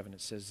chapter 7,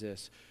 it says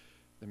this: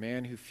 the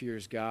man who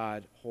fears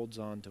God holds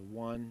on to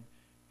one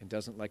and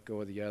doesn't let go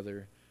of the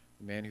other.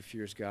 The man who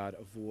fears God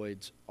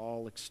avoids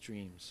all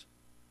extremes.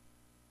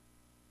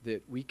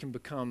 That we can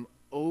become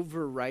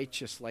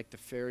over-righteous like the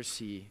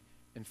Pharisee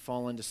and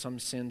fall into some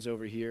sins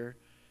over here,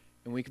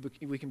 and we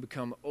can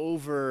become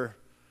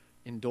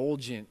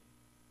over-indulgent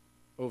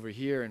over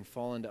here and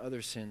fall into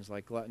other sins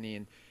like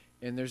gluttony.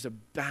 And there's a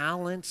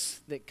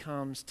balance that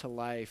comes to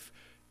life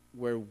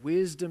where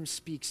wisdom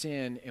speaks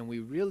in, and we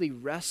really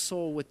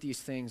wrestle with these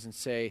things and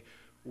say,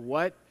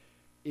 what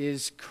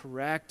is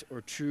correct or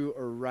true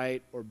or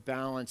right or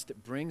balanced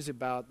that brings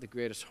about the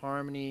greatest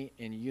harmony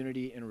and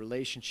unity in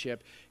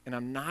relationship? And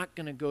I'm not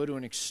going to go to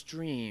an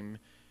extreme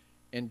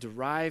and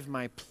derive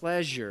my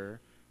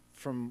pleasure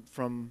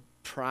from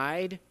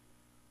pride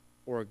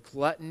or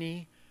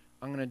gluttony.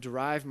 I'm going to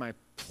derive my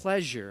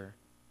pleasure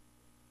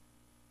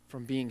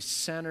from being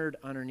centered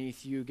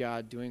underneath you,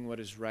 God, doing what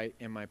is right,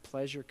 and my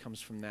pleasure comes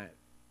from that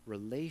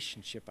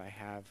relationship I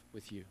have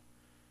with you.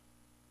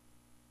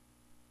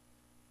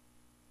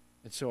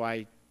 And so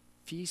I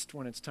feast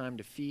when it's time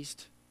to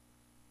feast.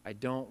 I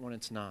don't when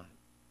it's not.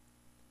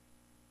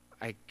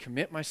 I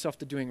commit myself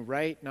to doing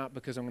right, not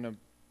because I'm going to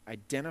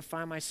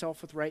identify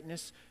myself with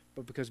rightness,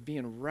 but because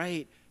being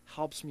right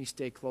helps me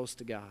stay close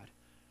to God.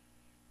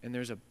 And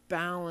there's a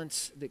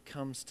balance that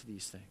comes to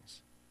these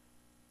things.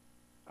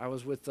 I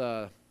was with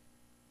the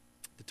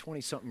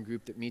 20-something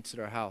group that meets at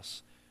our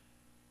house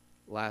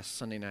last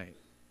Sunday night.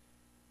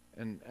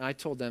 And I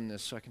told them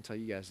this, so I can tell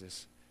you guys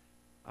this.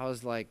 I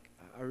was like,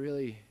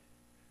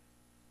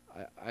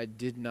 I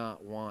did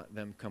not want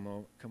them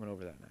coming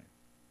over that night.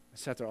 I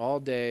sat there all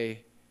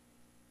day,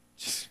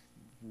 just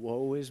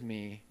woe is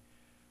me.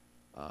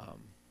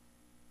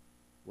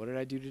 What did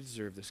I do to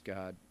deserve this,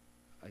 God?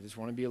 I just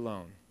want to be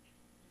alone.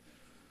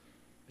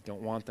 I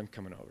don't want them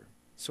coming over.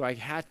 So I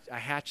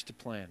hatched a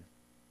plan.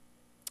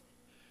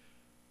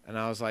 And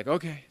I was like,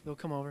 okay, they'll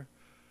come over.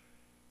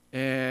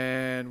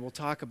 And we'll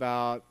talk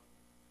about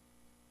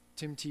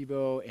Tim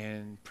Tebow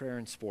and prayer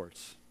and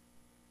sports.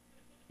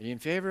 Are you in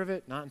favor of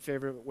it? Not in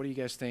favor of it? What do you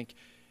guys think?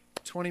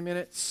 20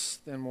 minutes,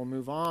 then we'll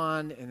move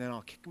on, and then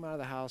I'll kick them out of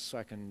the house so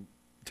I can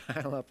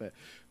dial up a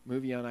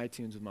movie on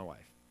iTunes with my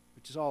wife,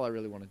 which is all I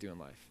really want to do in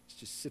life. Is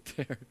just sit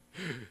there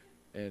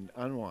and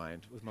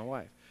unwind with my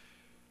wife.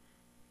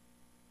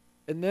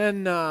 And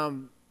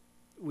then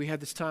we had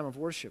this time of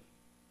worship.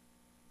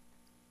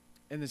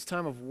 And this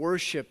time of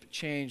worship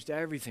changed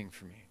everything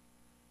for me.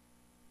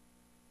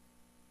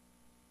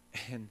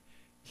 And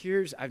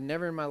I've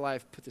never in my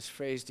life put this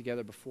phrase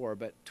together before,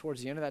 but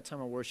towards the end of that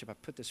time of worship, I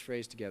put this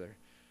phrase together.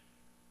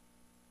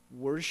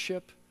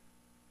 Worship,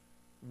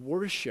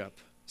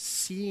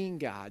 seeing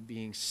God,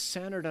 being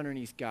centered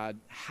underneath God,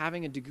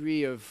 having a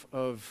degree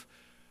of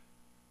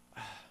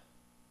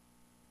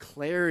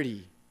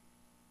clarity.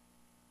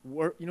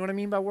 You know what I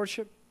mean by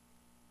worship?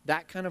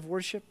 That kind of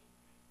worship?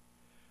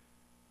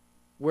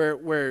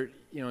 Where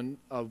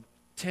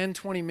 10,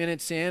 20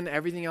 minutes in,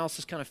 everything else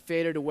is kind of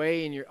faded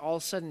away, and you're all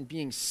of a sudden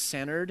being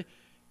centered,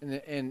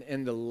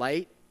 and the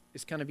light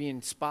is kind of being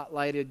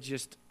spotlighted,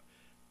 just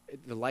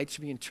the lights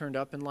are being turned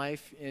up in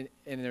life, and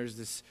there's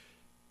this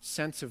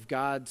sense of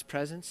God's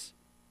presence.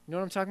 You know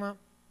what I'm talking about?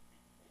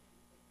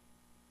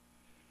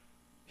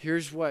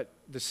 Here's what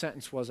the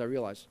sentence was I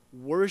realized.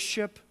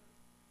 Worship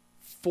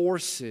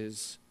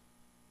forces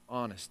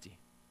honesty.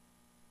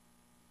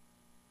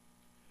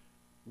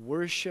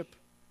 Worship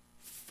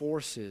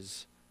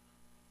forces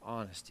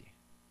honesty.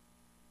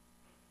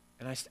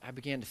 And I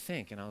began to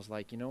think, and I was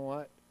like, you know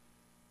what?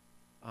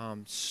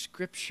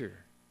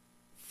 Scripture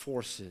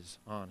forces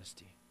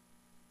honesty.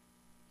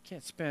 You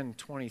can't spend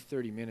 20,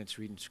 30 minutes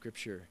reading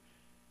Scripture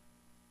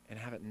and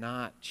have it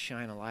not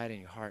shine a light in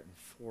your heart and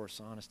force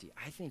honesty.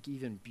 I think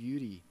even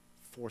beauty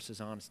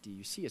forces honesty.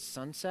 You see a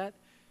sunset,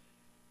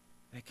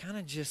 and it kind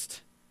of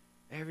just,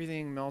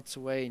 everything melts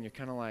away, and you're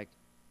kind of like,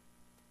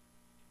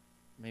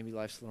 maybe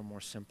life's a little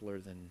more simpler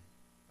than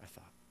I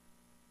thought.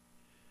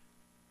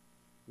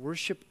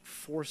 Worship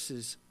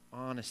forces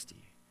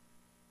honesty.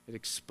 It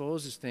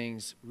exposes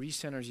things,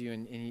 recenters you,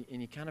 and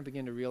you kind of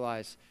begin to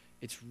realize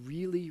it's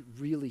really,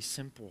 really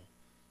simple.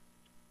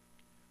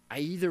 I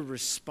either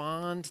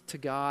respond to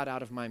God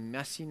out of my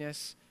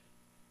messiness,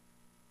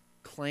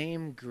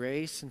 claim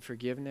grace and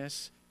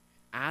forgiveness,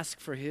 ask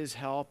for His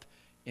help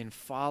in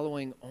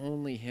following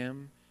only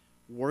Him,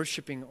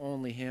 worshiping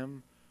only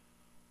Him,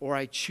 or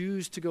I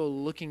choose to go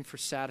looking for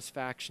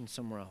satisfaction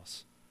somewhere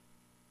else.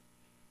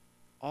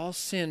 All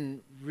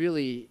sin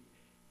really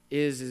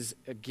is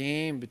a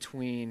game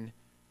between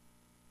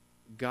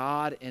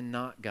God and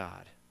not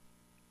God.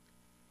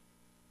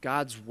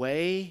 God's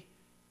way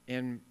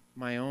and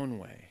my own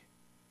way.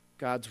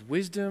 God's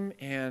wisdom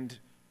and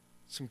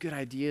some good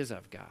ideas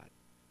I've got.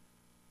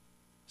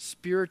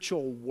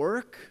 Spiritual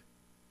work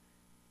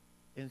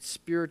and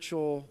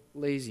spiritual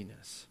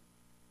laziness.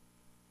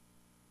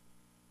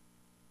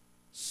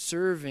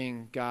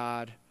 Serving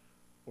God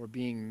or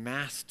being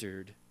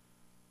mastered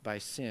by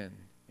sin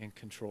and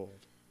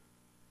controlled.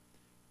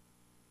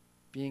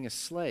 Being a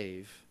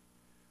slave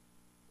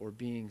or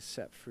being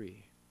set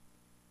free.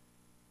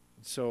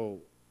 And so,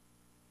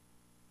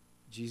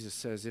 Jesus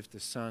says, if the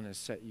Son has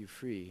set you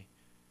free,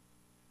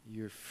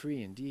 you're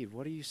free indeed.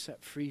 What are you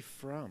set free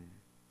from?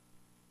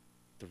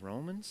 The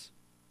Romans?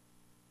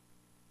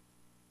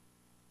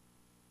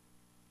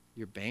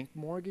 Your bank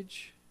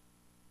mortgage?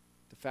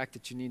 The fact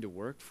that you need to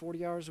work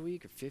 40 hours a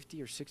week or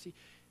 50 or 60?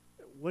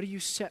 What are you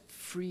set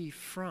free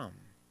from?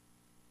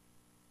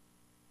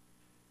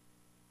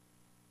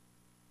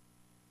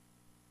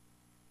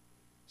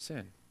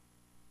 Sin.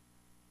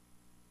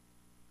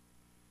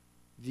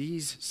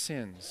 These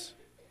sins,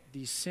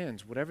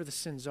 whatever the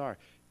sins are,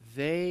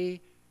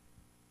 they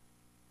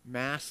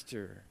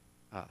master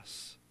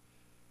us.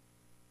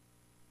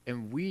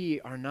 And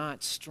we are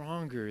not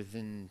stronger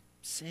than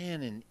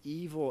sin and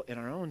evil and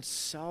our own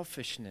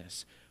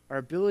selfishness, our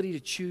ability to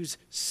choose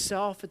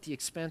self at the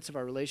expense of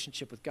our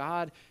relationship with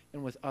God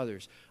and with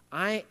others.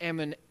 I am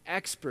an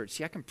expert.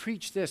 See, I can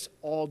preach this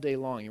all day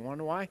long. You want to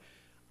know why?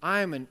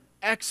 I am an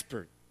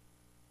expert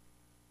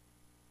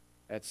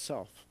at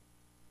self.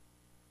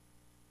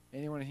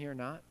 Anyone here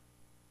not?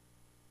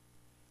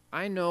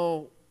 I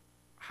know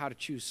how to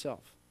choose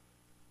self.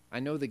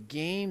 I know the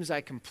games I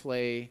can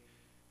play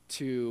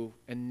to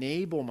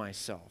enable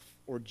myself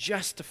or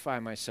justify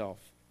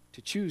myself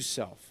to choose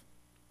self.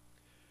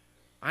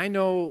 I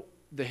know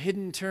the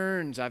hidden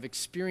turns. I've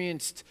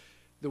experienced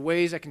the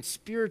ways I can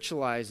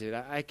spiritualize it.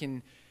 I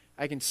can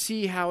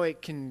see how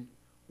it can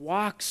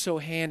walk so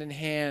hand in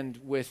hand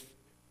with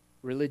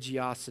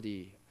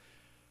religiosity.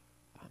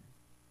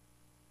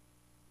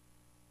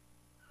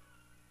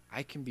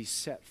 I can be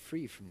set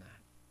free from that.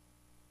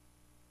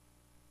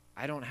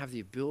 I don't have the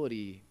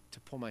ability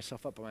to pull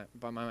myself up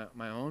by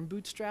my own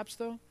bootstraps,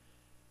 though.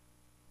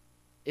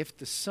 If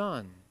the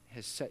Son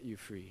has set you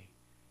free,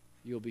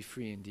 you'll be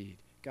free indeed.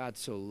 God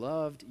so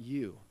loved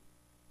you.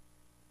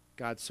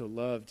 God so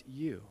loved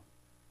you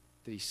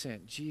that He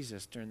sent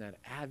Jesus during that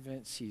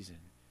Advent season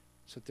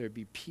so that there would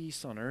be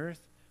peace on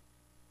earth,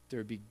 there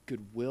would be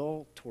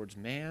goodwill towards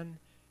man,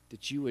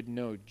 that you would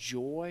know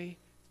joy,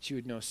 that you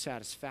would know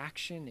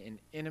satisfaction and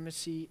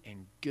intimacy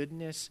and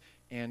goodness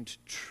and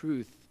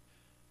truth.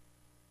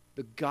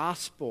 The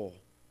gospel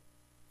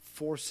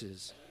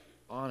forces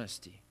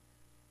honesty.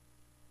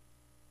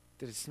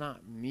 That it's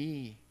not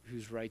me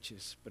who's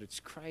righteous, but it's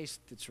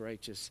Christ that's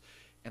righteous.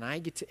 And I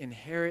get to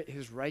inherit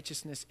His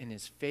righteousness in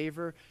His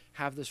favor,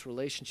 have this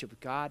relationship with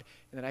God,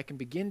 and that I can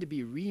begin to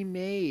be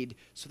remade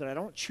so that I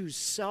don't choose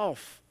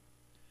self,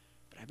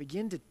 but I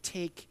begin to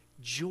take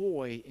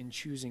joy in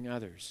choosing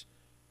others.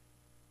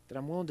 That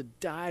I'm willing to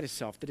die to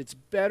self, that it's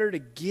better to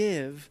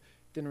give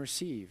than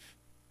receive.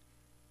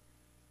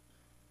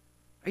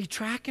 Are you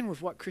tracking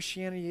with what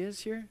Christianity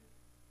is here?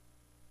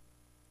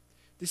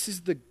 This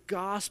is the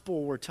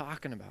gospel we're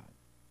talking about.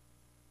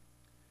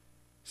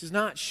 This is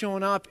not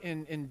showing up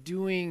and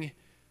doing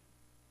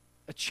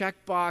a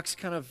checkbox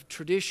kind of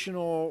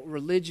traditional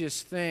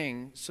religious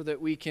thing so that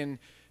we can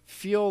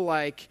feel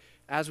like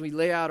as we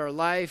lay out our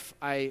life,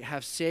 I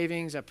have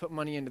savings, I put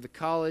money into the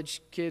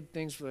college kid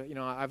things, for,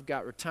 I've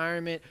got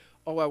retirement.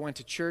 Oh, I went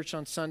to church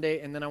on Sunday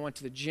and then I went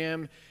to the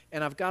gym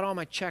and I've got all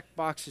my check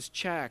boxes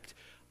checked.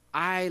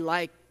 I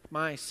like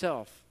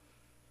myself.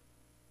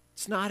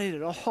 It's not it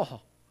at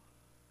all.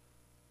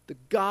 The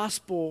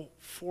gospel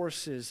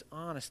forces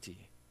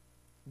honesty.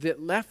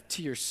 That left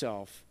to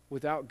yourself,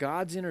 without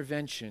God's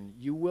intervention,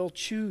 you will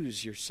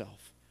choose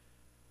yourself.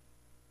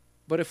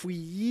 But if we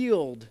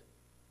yield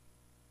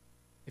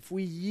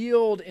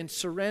and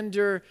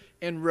surrender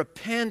and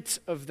repent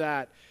of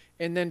that,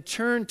 and then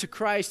turn to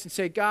Christ and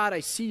say, God, I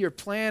see your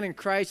plan in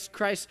Christ.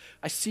 Christ,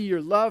 I see your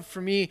love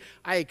for me.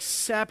 I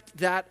accept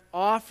that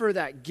offer,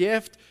 that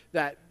gift,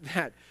 that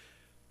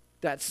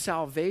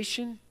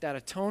salvation, that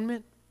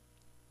atonement.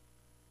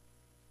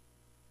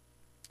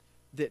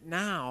 That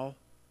now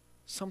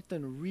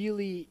something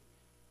really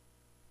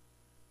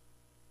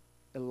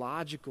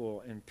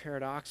illogical and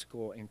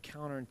paradoxical and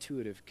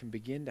counterintuitive can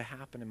begin to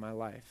happen in my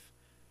life,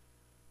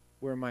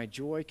 where my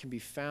joy can be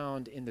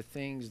found in the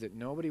things that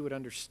nobody would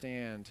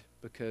understand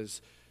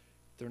because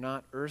they're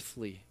not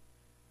earthly.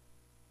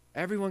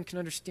 Everyone can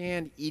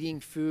understand eating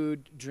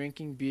food,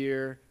 drinking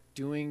beer,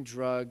 doing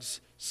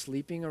drugs,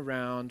 sleeping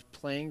around,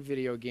 playing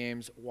video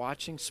games,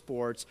 watching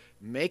sports,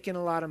 making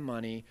a lot of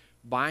money,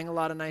 buying a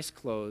lot of nice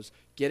clothes,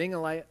 getting a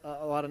lot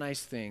of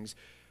nice things,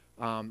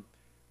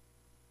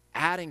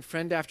 adding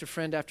friend after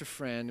friend after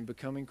friend, and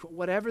becoming cool.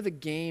 Whatever the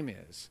game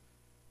is,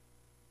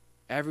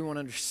 everyone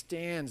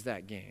understands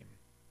that game.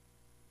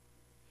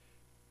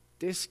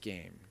 This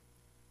game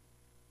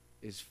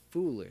is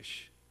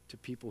foolish to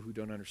people who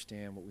don't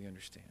understand what we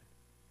understand.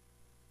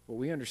 What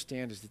we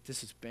understand is that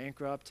this is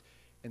bankrupt,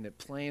 and that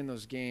playing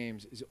those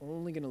games is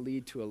only going to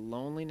lead to a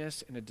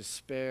loneliness and a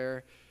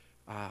despair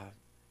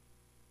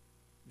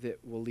that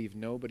will leave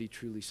nobody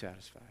truly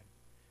satisfied.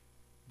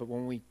 But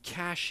when we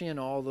cash in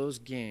all those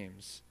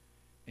games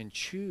and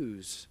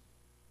choose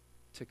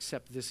to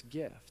accept this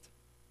gift,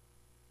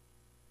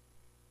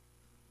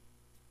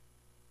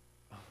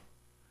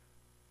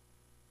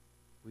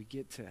 we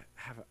get to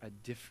have a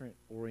different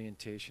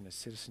orientation, a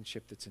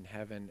citizenship that's in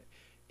heaven,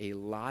 a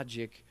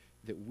logic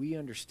that we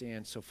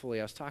understand so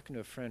fully. I was talking to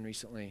a friend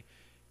recently,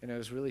 and it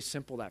was really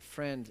simple. That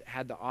friend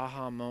had the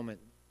aha moment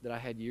that I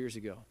had years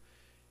ago.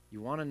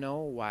 You want to know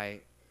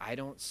why I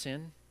don't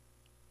sin?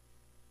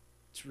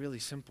 It's really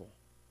simple.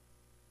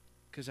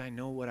 Because I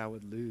know what I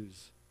would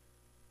lose.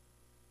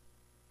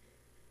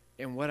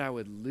 And what I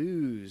would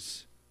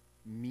lose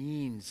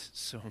means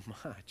so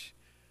much.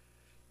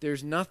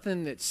 There's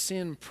nothing that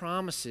sin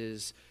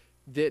promises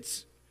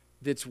that's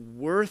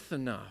worth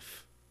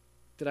enough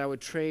that I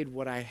would trade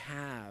what I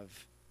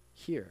have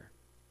here.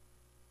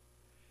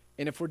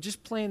 And if we're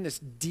just playing this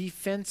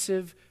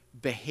defensive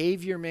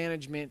behavior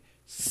management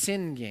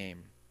sin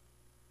game,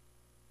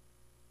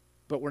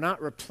 but we're not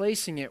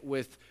replacing it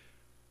with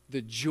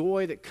the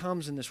joy that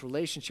comes in this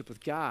relationship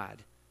with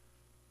God,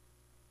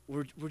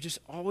 we're just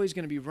always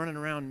going to be running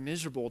around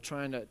miserable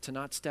trying to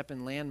not step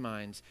in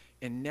landmines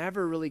and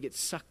never really get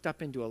sucked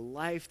up into a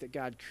life that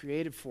God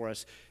created for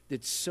us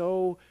that's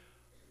so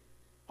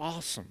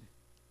awesome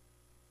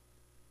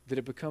that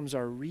it becomes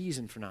our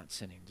reason for not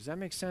sinning. Does that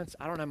make sense?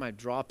 I don't have my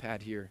draw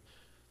pad here.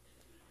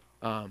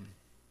 But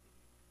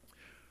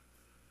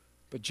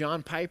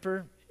John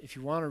Piper, if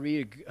you want to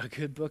read a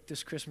good book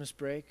this Christmas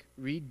break,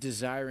 read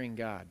Desiring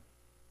God.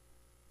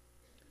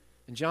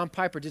 And John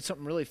Piper did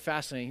something really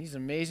fascinating. He's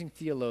an amazing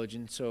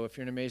theologian, so if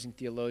you're an amazing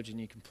theologian,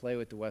 you can play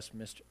with the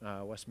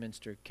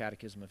Westminster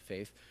Catechism of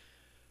Faith.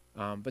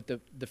 But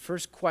the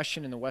first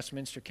question in the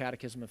Westminster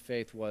Catechism of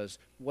Faith was,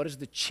 what is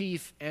the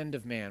chief end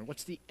of man?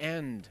 What's the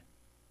end?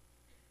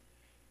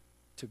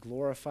 To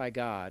glorify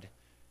God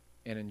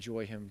and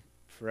enjoy him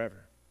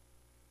forever.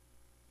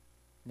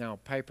 Now,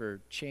 Piper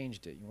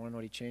changed it. You want to know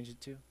what he changed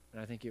it to?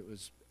 And I think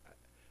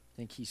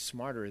he's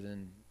smarter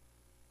than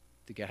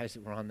the guys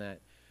that were on that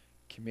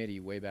committee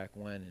way back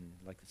when in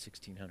like the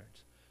 1600s.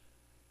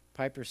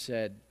 Piper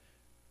said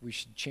we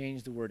should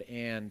change the word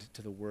and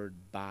to the word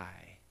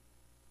by,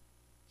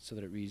 so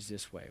that it reads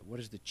this way.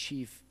 What is the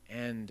chief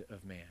end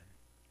of man?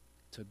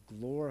 To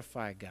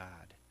glorify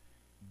God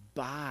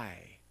by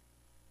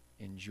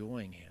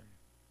enjoying him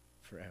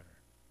forever.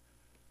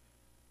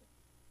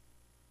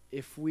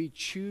 If we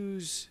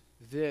choose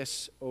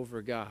this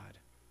over God,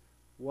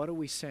 what are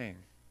we saying?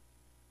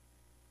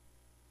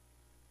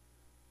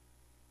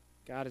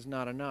 God is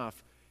not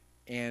enough,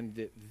 and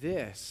that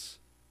this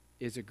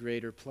is a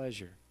greater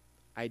pleasure.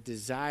 I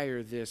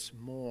desire this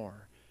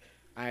more.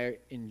 I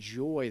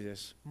enjoy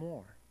this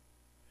more.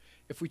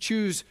 If we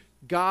choose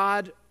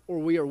God, or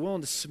we are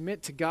willing to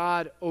submit to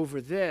God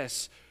over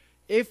this,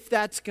 if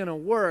that's going to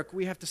work,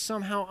 we have to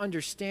somehow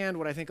understand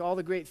what I think all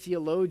the great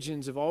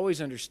theologians have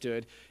always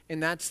understood,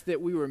 and that's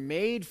that we were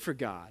made for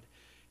God.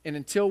 And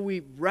until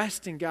we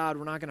rest in God,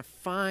 we're not going to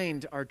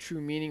find our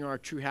true meaning or our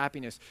true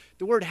happiness.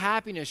 The word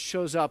happiness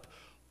shows up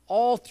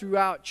all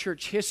throughout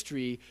church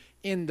history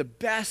in the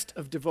best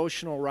of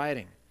devotional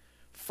writing.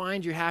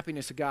 Find your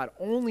happiness in God.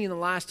 Only in the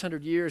last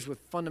 100 years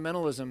with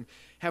fundamentalism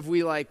have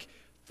we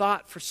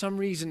thought for some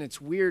reason it's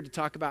weird to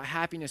talk about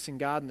happiness and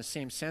God in the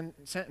same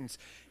sentence.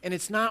 And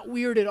it's not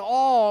weird at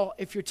all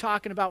if you're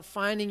talking about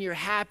finding your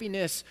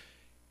happiness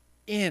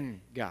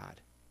in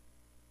God.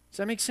 Does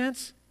that make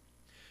sense?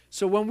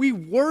 So when we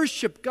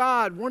worship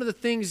God, one of the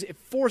things, it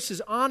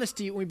forces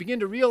honesty when we begin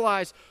to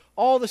realize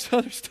all this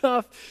other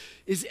stuff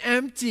is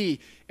empty.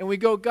 And we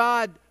go,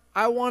 God,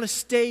 I want to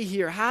stay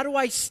here. How do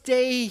I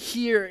stay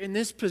here in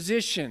this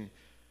position?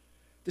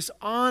 This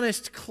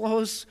honest,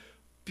 close,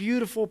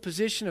 beautiful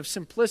position of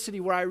simplicity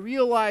where I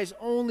realize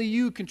only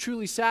you can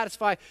truly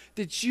satisfy,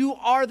 that you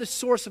are the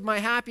source of my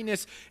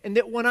happiness, and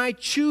that when I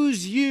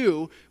choose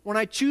you, when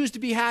I choose to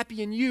be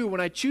happy in you,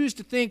 when I choose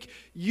to think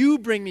you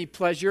bring me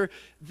pleasure,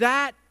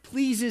 that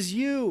pleases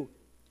you.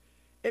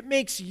 It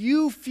makes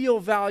you feel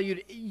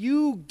valued.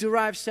 You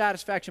derive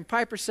satisfaction.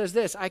 Piper says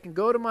this: I can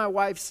go to my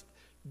wife's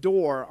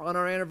door on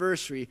our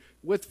anniversary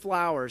with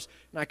flowers,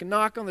 and I can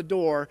knock on the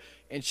door,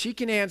 and she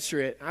can answer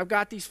it. I've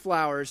got these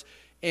flowers,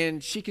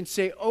 and she can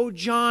say, "Oh,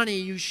 Johnny,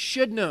 you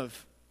shouldn't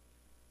have."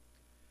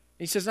 And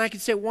he says, and I can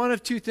say one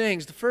of two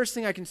things. The first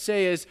thing I can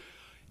say is,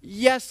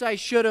 yes, I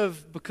should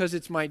have, because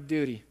it's my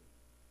duty.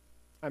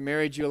 I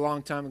married you a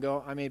long time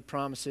ago. I made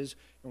promises,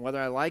 and whether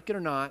I like it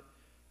or not,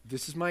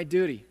 this is my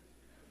duty.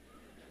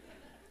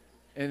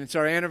 And it's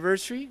our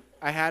anniversary.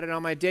 I had it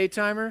on my day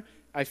timer.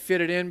 I fit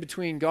it in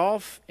between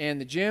golf and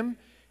the gym,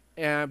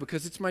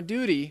 because it's my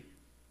duty,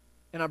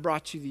 and I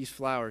brought you these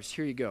flowers.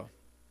 Here you go.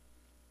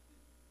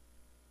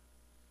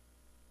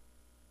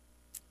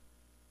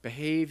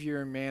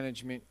 Behavior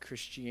management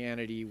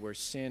Christianity, where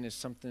sin is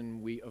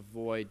something we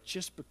avoid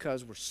just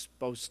because we're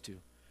supposed to.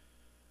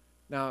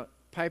 Now,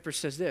 Piper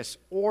says this: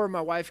 or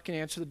my wife can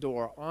answer the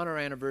door on our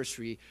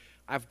anniversary.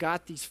 I've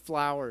got these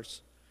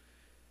flowers.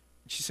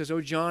 She says,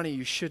 "Oh, Johnny,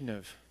 you shouldn't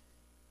have."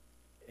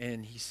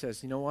 And he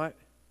says, "You know what?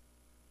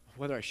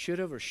 Whether I should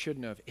have or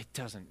shouldn't have, it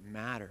doesn't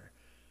matter.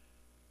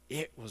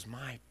 It was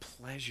my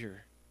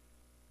pleasure.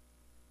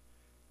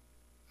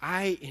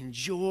 I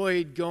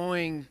enjoyed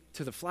going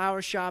to the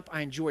flower shop.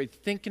 I enjoyed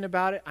thinking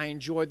about it. I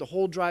enjoyed the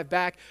whole drive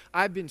back.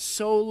 I've been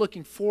so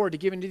looking forward to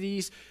giving to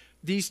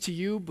these to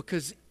you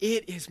because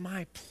it is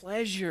my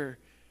pleasure.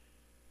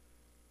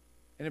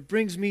 And it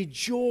brings me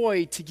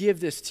joy to give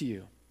this to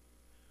you."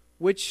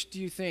 Which do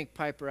you think,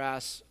 Piper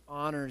asks,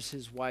 honors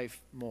his wife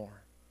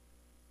more?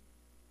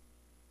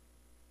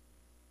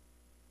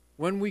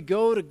 When we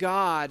go to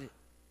God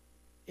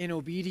in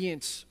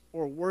obedience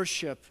or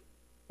worship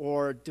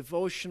or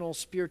devotional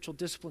spiritual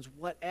disciplines,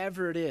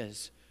 whatever it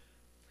is,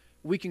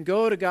 we can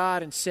go to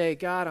God and say,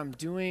 "God, I'm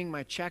doing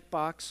my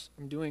checkbox.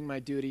 I'm doing my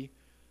duty.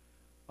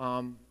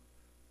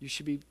 You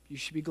should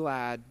be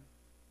glad.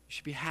 You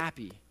should be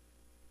happy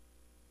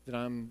that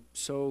I'm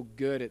so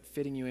good at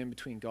fitting you in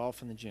between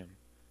golf and the gym."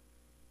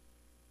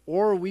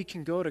 Or we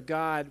can go to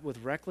God with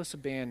reckless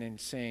abandon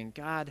saying,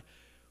 "God,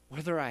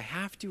 whether I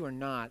have to or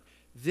not,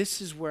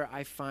 this is where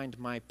I find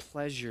my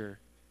pleasure.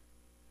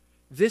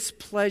 This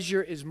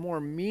pleasure is more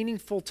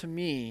meaningful to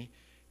me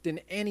than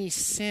any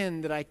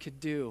sin that I could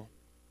do."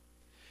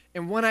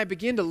 And when I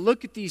begin to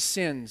look at these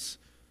sins,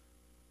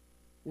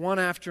 one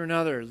after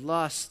another,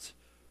 lust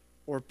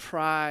or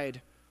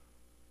pride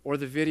or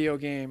the video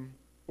game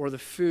or the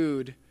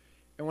food,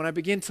 and when I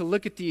begin to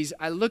look at these,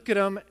 I look at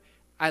them,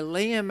 I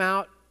lay them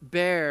out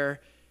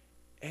bare,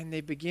 and they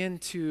begin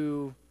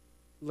to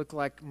look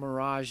like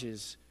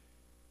mirages.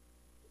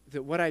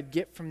 That what I'd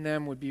get from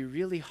them would be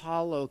really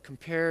hollow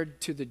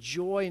compared to the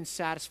joy and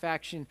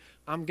satisfaction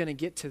I'm going to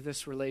get to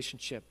this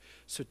relationship.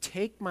 So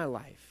take my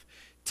life,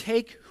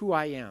 take who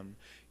I am,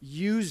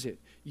 use it.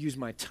 Use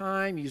my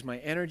time, use my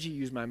energy,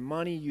 use my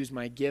money, use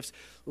my gifts.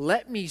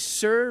 Let me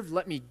serve,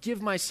 let me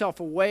give myself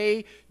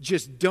away.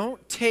 Just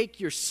don't take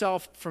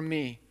yourself from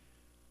me.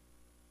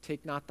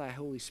 "Take not thy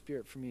Holy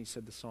Spirit from me,"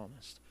 said the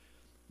psalmist,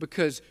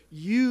 because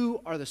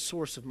you are the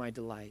source of my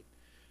delight.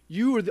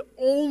 You are the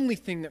only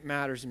thing that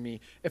matters to me.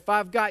 If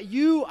I've got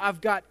you,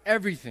 I've got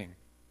everything.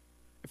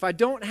 If I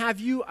don't have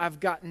you, I've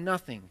got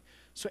nothing.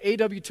 So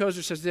A.W.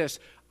 Tozer says this: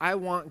 I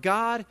want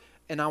God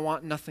and I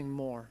want nothing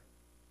more.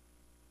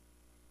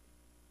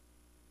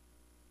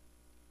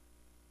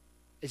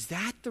 Is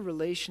that the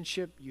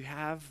relationship you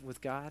have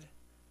with God?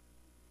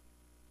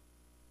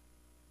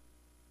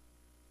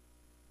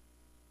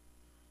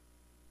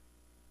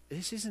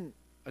 This isn't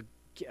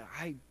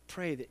I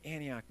pray that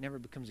Antioch never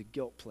becomes a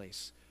guilt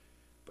place.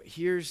 But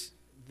here's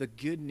the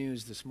good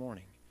news this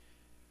morning.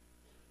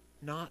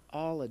 Not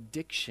all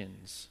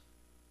addictions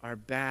are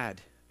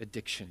bad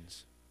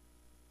addictions.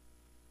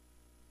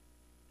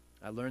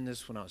 I learned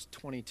this when I was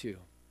 22.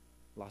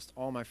 Lost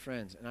all my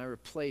friends, and I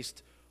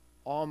replaced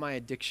all my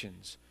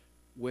addictions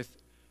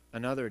with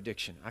another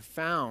addiction. I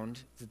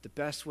found that the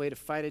best way to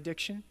fight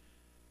addiction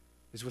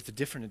is with a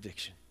different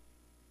addiction.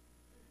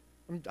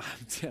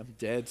 I'm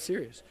dead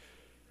serious.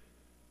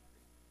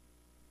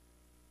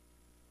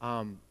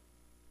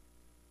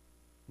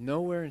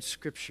 Nowhere in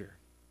Scripture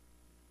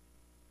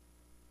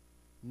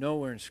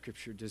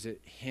does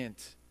it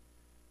hint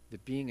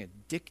that being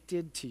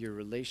addicted to your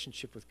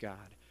relationship with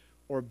God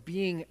or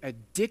being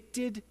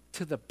addicted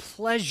to the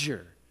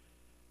pleasure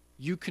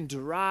you can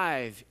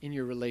derive in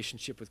your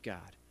relationship with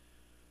God,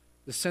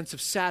 the sense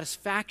of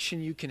satisfaction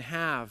you can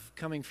have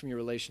coming from your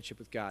relationship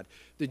with God,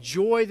 the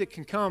joy that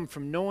can come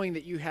from knowing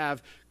that you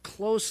have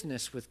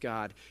closeness with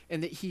God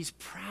and that He's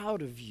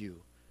proud of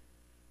you.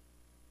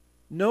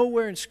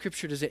 Nowhere in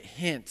Scripture does it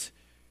hint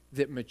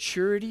that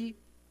maturity,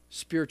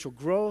 spiritual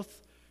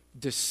growth,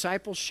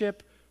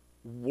 discipleship,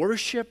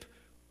 worship,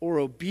 or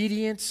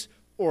obedience,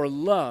 or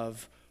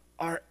love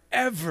are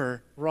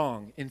ever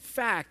wrong. In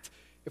fact,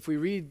 if we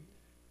read,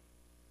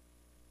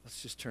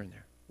 let's just turn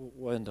there.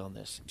 We'll end on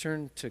this.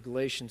 Turn to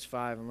Galatians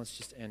 5 and let's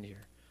just end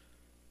here.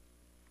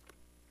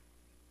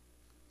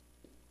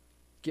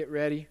 Get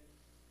ready.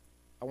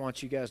 I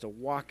want you guys to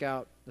walk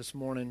out this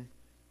morning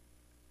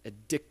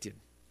addicted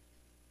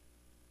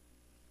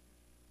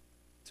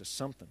to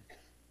something.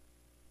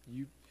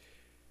 You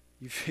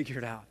figure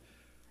it out.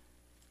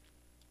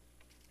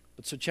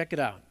 But so check it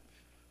out.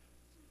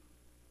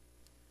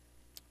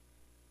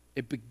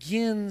 It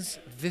begins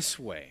this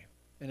way,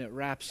 and it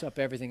wraps up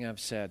everything I've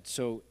said.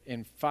 So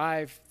in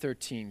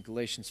 5:13,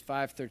 Galatians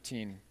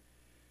 5:13,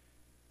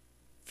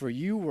 for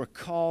you were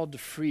called to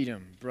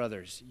freedom,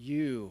 brothers.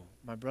 You,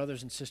 my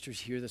brothers and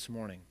sisters here this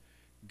morning,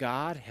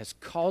 God has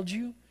called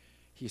you.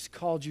 He has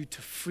called you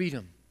to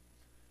freedom.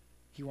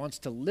 He wants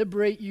to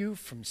liberate you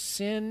from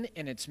sin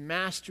and its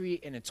mastery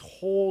and its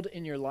hold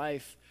in your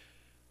life.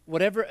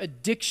 Whatever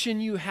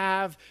addiction you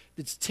have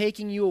that's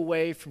taking you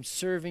away from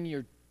serving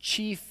your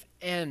chief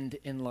end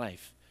in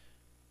life,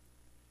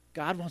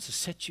 God wants to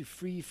set you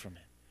free from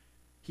it.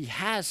 He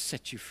has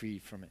set you free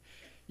from it.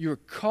 You're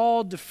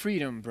called to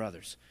freedom,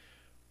 brothers.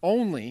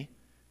 Only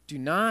do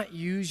not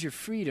use your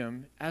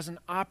freedom as an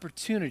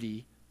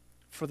opportunity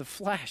for the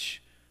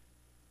flesh.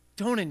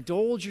 Don't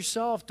indulge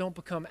yourself. Don't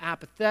become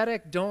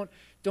apathetic. Don't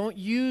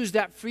use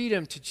that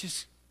freedom to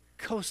just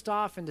coast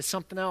off into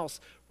something else.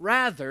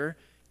 Rather,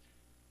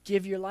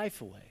 give your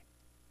life away.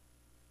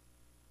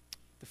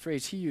 The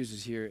phrase he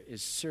uses here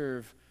is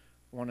serve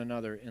one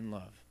another in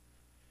love.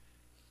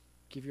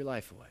 Give your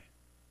life away.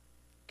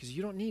 Because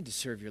you don't need to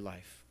serve your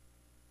life.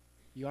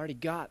 You already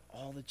got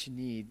all that you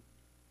need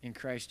in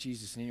Christ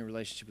Jesus and in your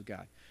relationship with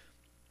God.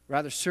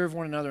 Rather, serve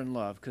one another in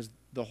love, because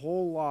the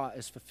whole law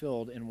is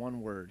fulfilled in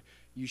one word.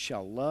 You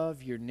shall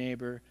love your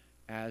neighbor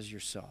as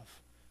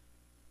yourself.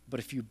 But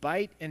if you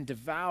bite and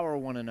devour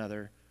one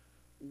another,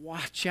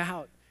 watch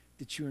out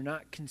that you are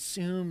not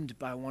consumed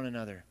by one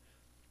another.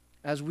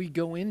 As we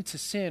go into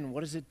sin,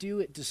 what does it do?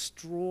 It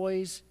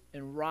destroys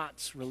and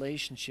rots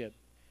relationship.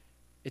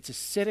 It's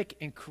acidic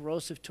and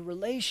corrosive to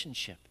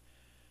relationship.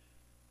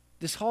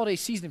 This holiday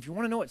season, if you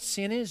want to know what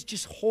sin is,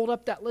 just hold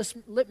up that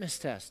litmus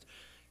test.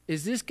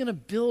 Is this going to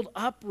build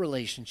up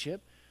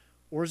relationship,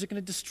 or is it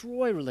going to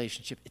destroy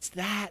relationship? It's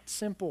that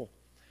simple.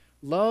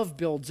 Love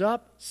builds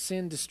up,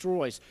 sin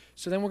destroys.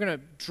 So then we're going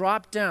to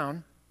drop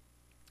down,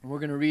 and we're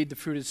going to read the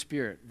fruit of the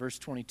Spirit, verse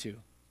 22.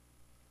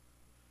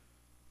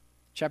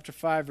 Chapter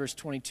 5, verse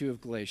 22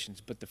 of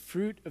Galatians. But the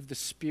fruit of the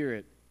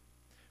Spirit,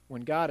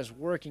 when God is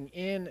working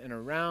in and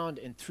around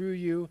and through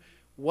you,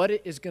 what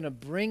it is going to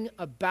bring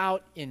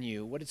about in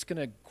you, what it's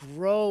going to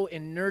grow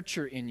and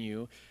nurture in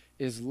you,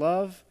 is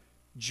love,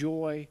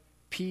 joy,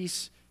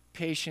 peace,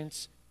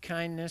 patience,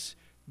 kindness,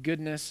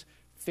 goodness,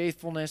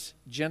 faithfulness,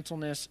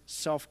 gentleness,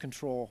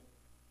 self-control.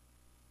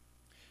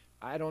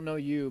 I don't know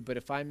you, but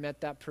if I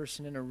met that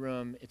person in a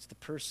room, it's the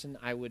person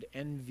I would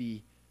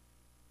envy,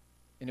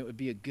 and it would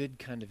be a good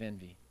kind of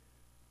envy.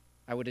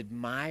 I would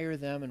admire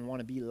them and want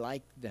to be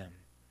like them.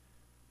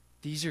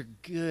 These are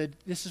good.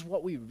 This is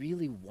what we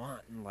really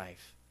want in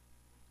life.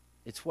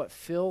 It's what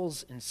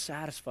fills and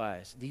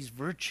satisfies these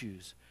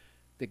virtues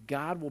that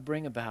God will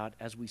bring about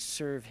as we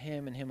serve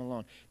Him and Him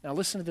alone. Now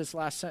listen to this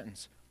last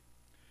sentence.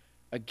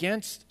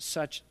 Against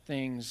such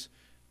things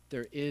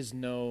there is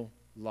no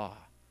law.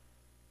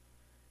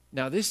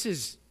 Now this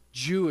is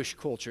Jewish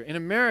culture. In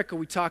America,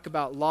 we talk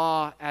about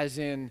law as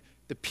in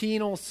the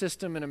penal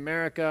system in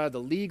America, the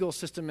legal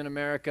system in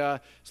America.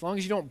 As long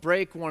as you don't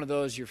break one of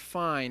those, you're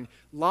fine.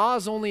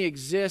 Laws only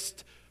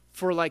exist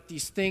for like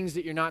these things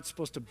that you're not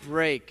supposed to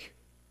break.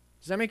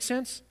 Does that make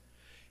sense?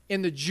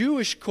 In the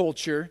Jewish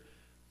culture,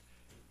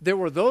 there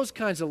were those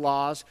kinds of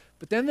laws,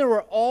 but then there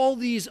were all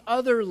these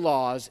other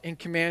laws and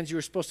commands you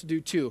were supposed to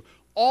do too.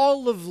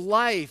 All of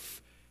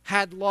life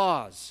had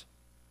laws.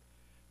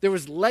 There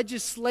was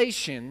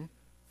legislation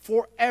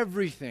for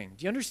everything.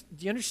 Do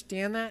you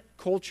understand that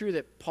culture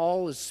that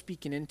Paul is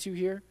speaking into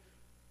here?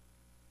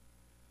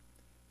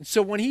 And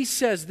so when he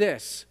says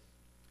this,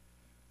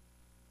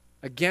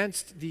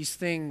 against these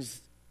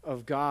things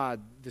of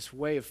God, this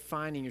way of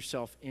finding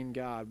yourself in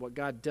God, what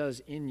God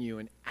does in you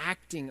and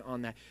acting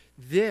on that,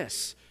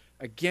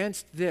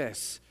 against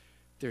this,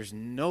 there's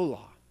no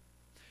law.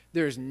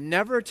 There's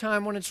never a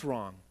time when it's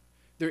wrong.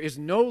 There is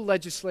no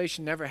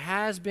legislation, never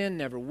has been,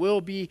 never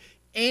will be.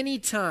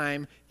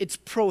 Anytime it's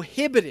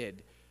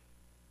prohibited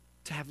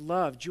to have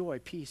love, joy,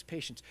 peace,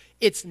 patience.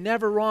 It's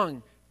never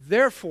wrong.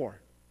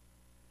 Therefore,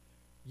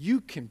 you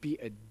can be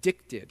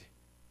addicted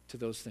to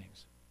those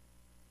things.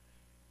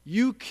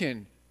 You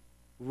can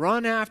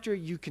run after,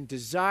 you can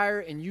desire,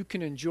 and you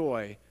can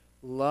enjoy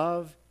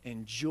love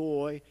and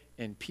joy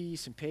and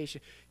peace and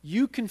patience.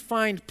 You can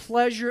find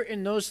pleasure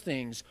in those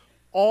things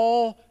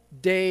all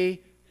day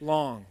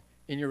long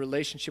in your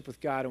relationship with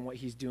God and what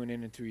He's doing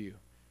in and through you.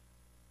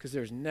 Because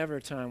there's never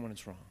a time when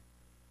it's wrong.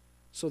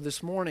 So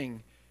this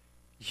morning,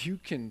 you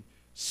can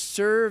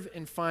serve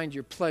and find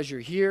your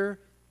pleasure here,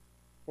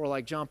 or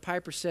like John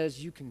Piper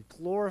says, you can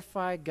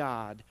glorify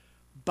God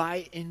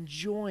by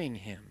enjoying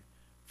Him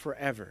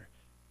forever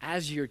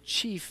as your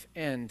chief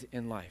end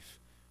in life.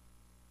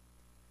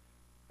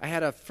 I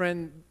had a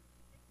friend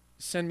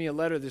send me a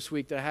letter this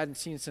week that I hadn't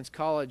seen since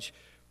college.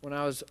 When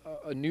I was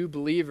a new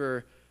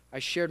believer, I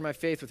shared my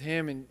faith with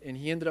him, and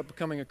he ended up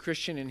becoming a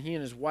Christian, and he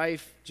and his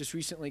wife just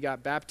recently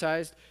got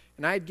baptized.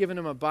 And I had given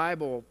him a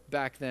Bible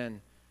back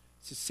then.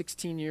 This is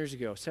 16 years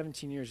ago,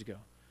 17 years ago.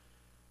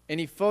 And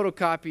he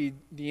photocopied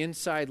the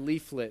inside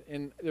leaflet.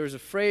 And there was a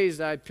phrase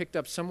that I'd picked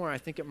up somewhere. I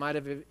think it might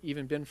have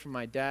even been from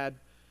my dad.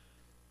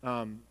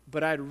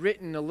 But I'd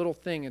written a little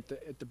thing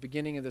at the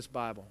beginning of this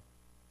Bible.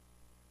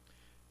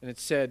 And it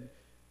said,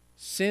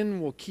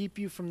 sin will keep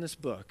you from this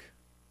book,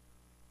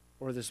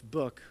 or this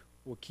book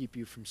will keep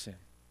you from sin.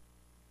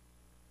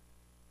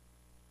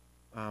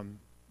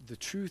 The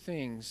true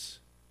things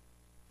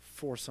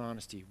force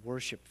honesty.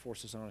 Worship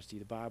forces honesty.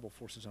 The Bible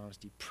forces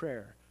honesty.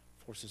 Prayer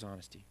forces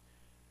honesty.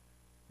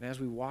 And as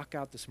we walk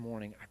out this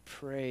morning, I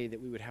pray that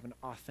we would have an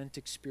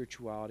authentic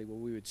spirituality where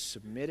we would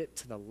submit it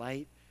to the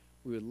light.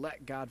 We would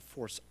let God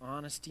force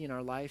honesty in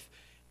our life.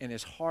 And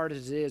as hard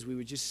as it is, we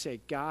would just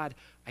say, God,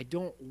 I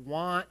don't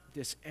want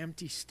this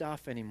empty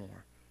stuff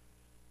anymore.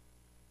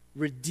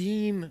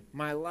 Redeem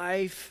my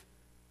life.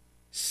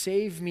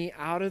 Save me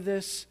out of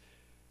this.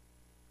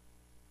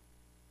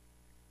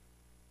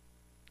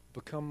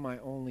 Become my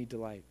only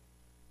delight.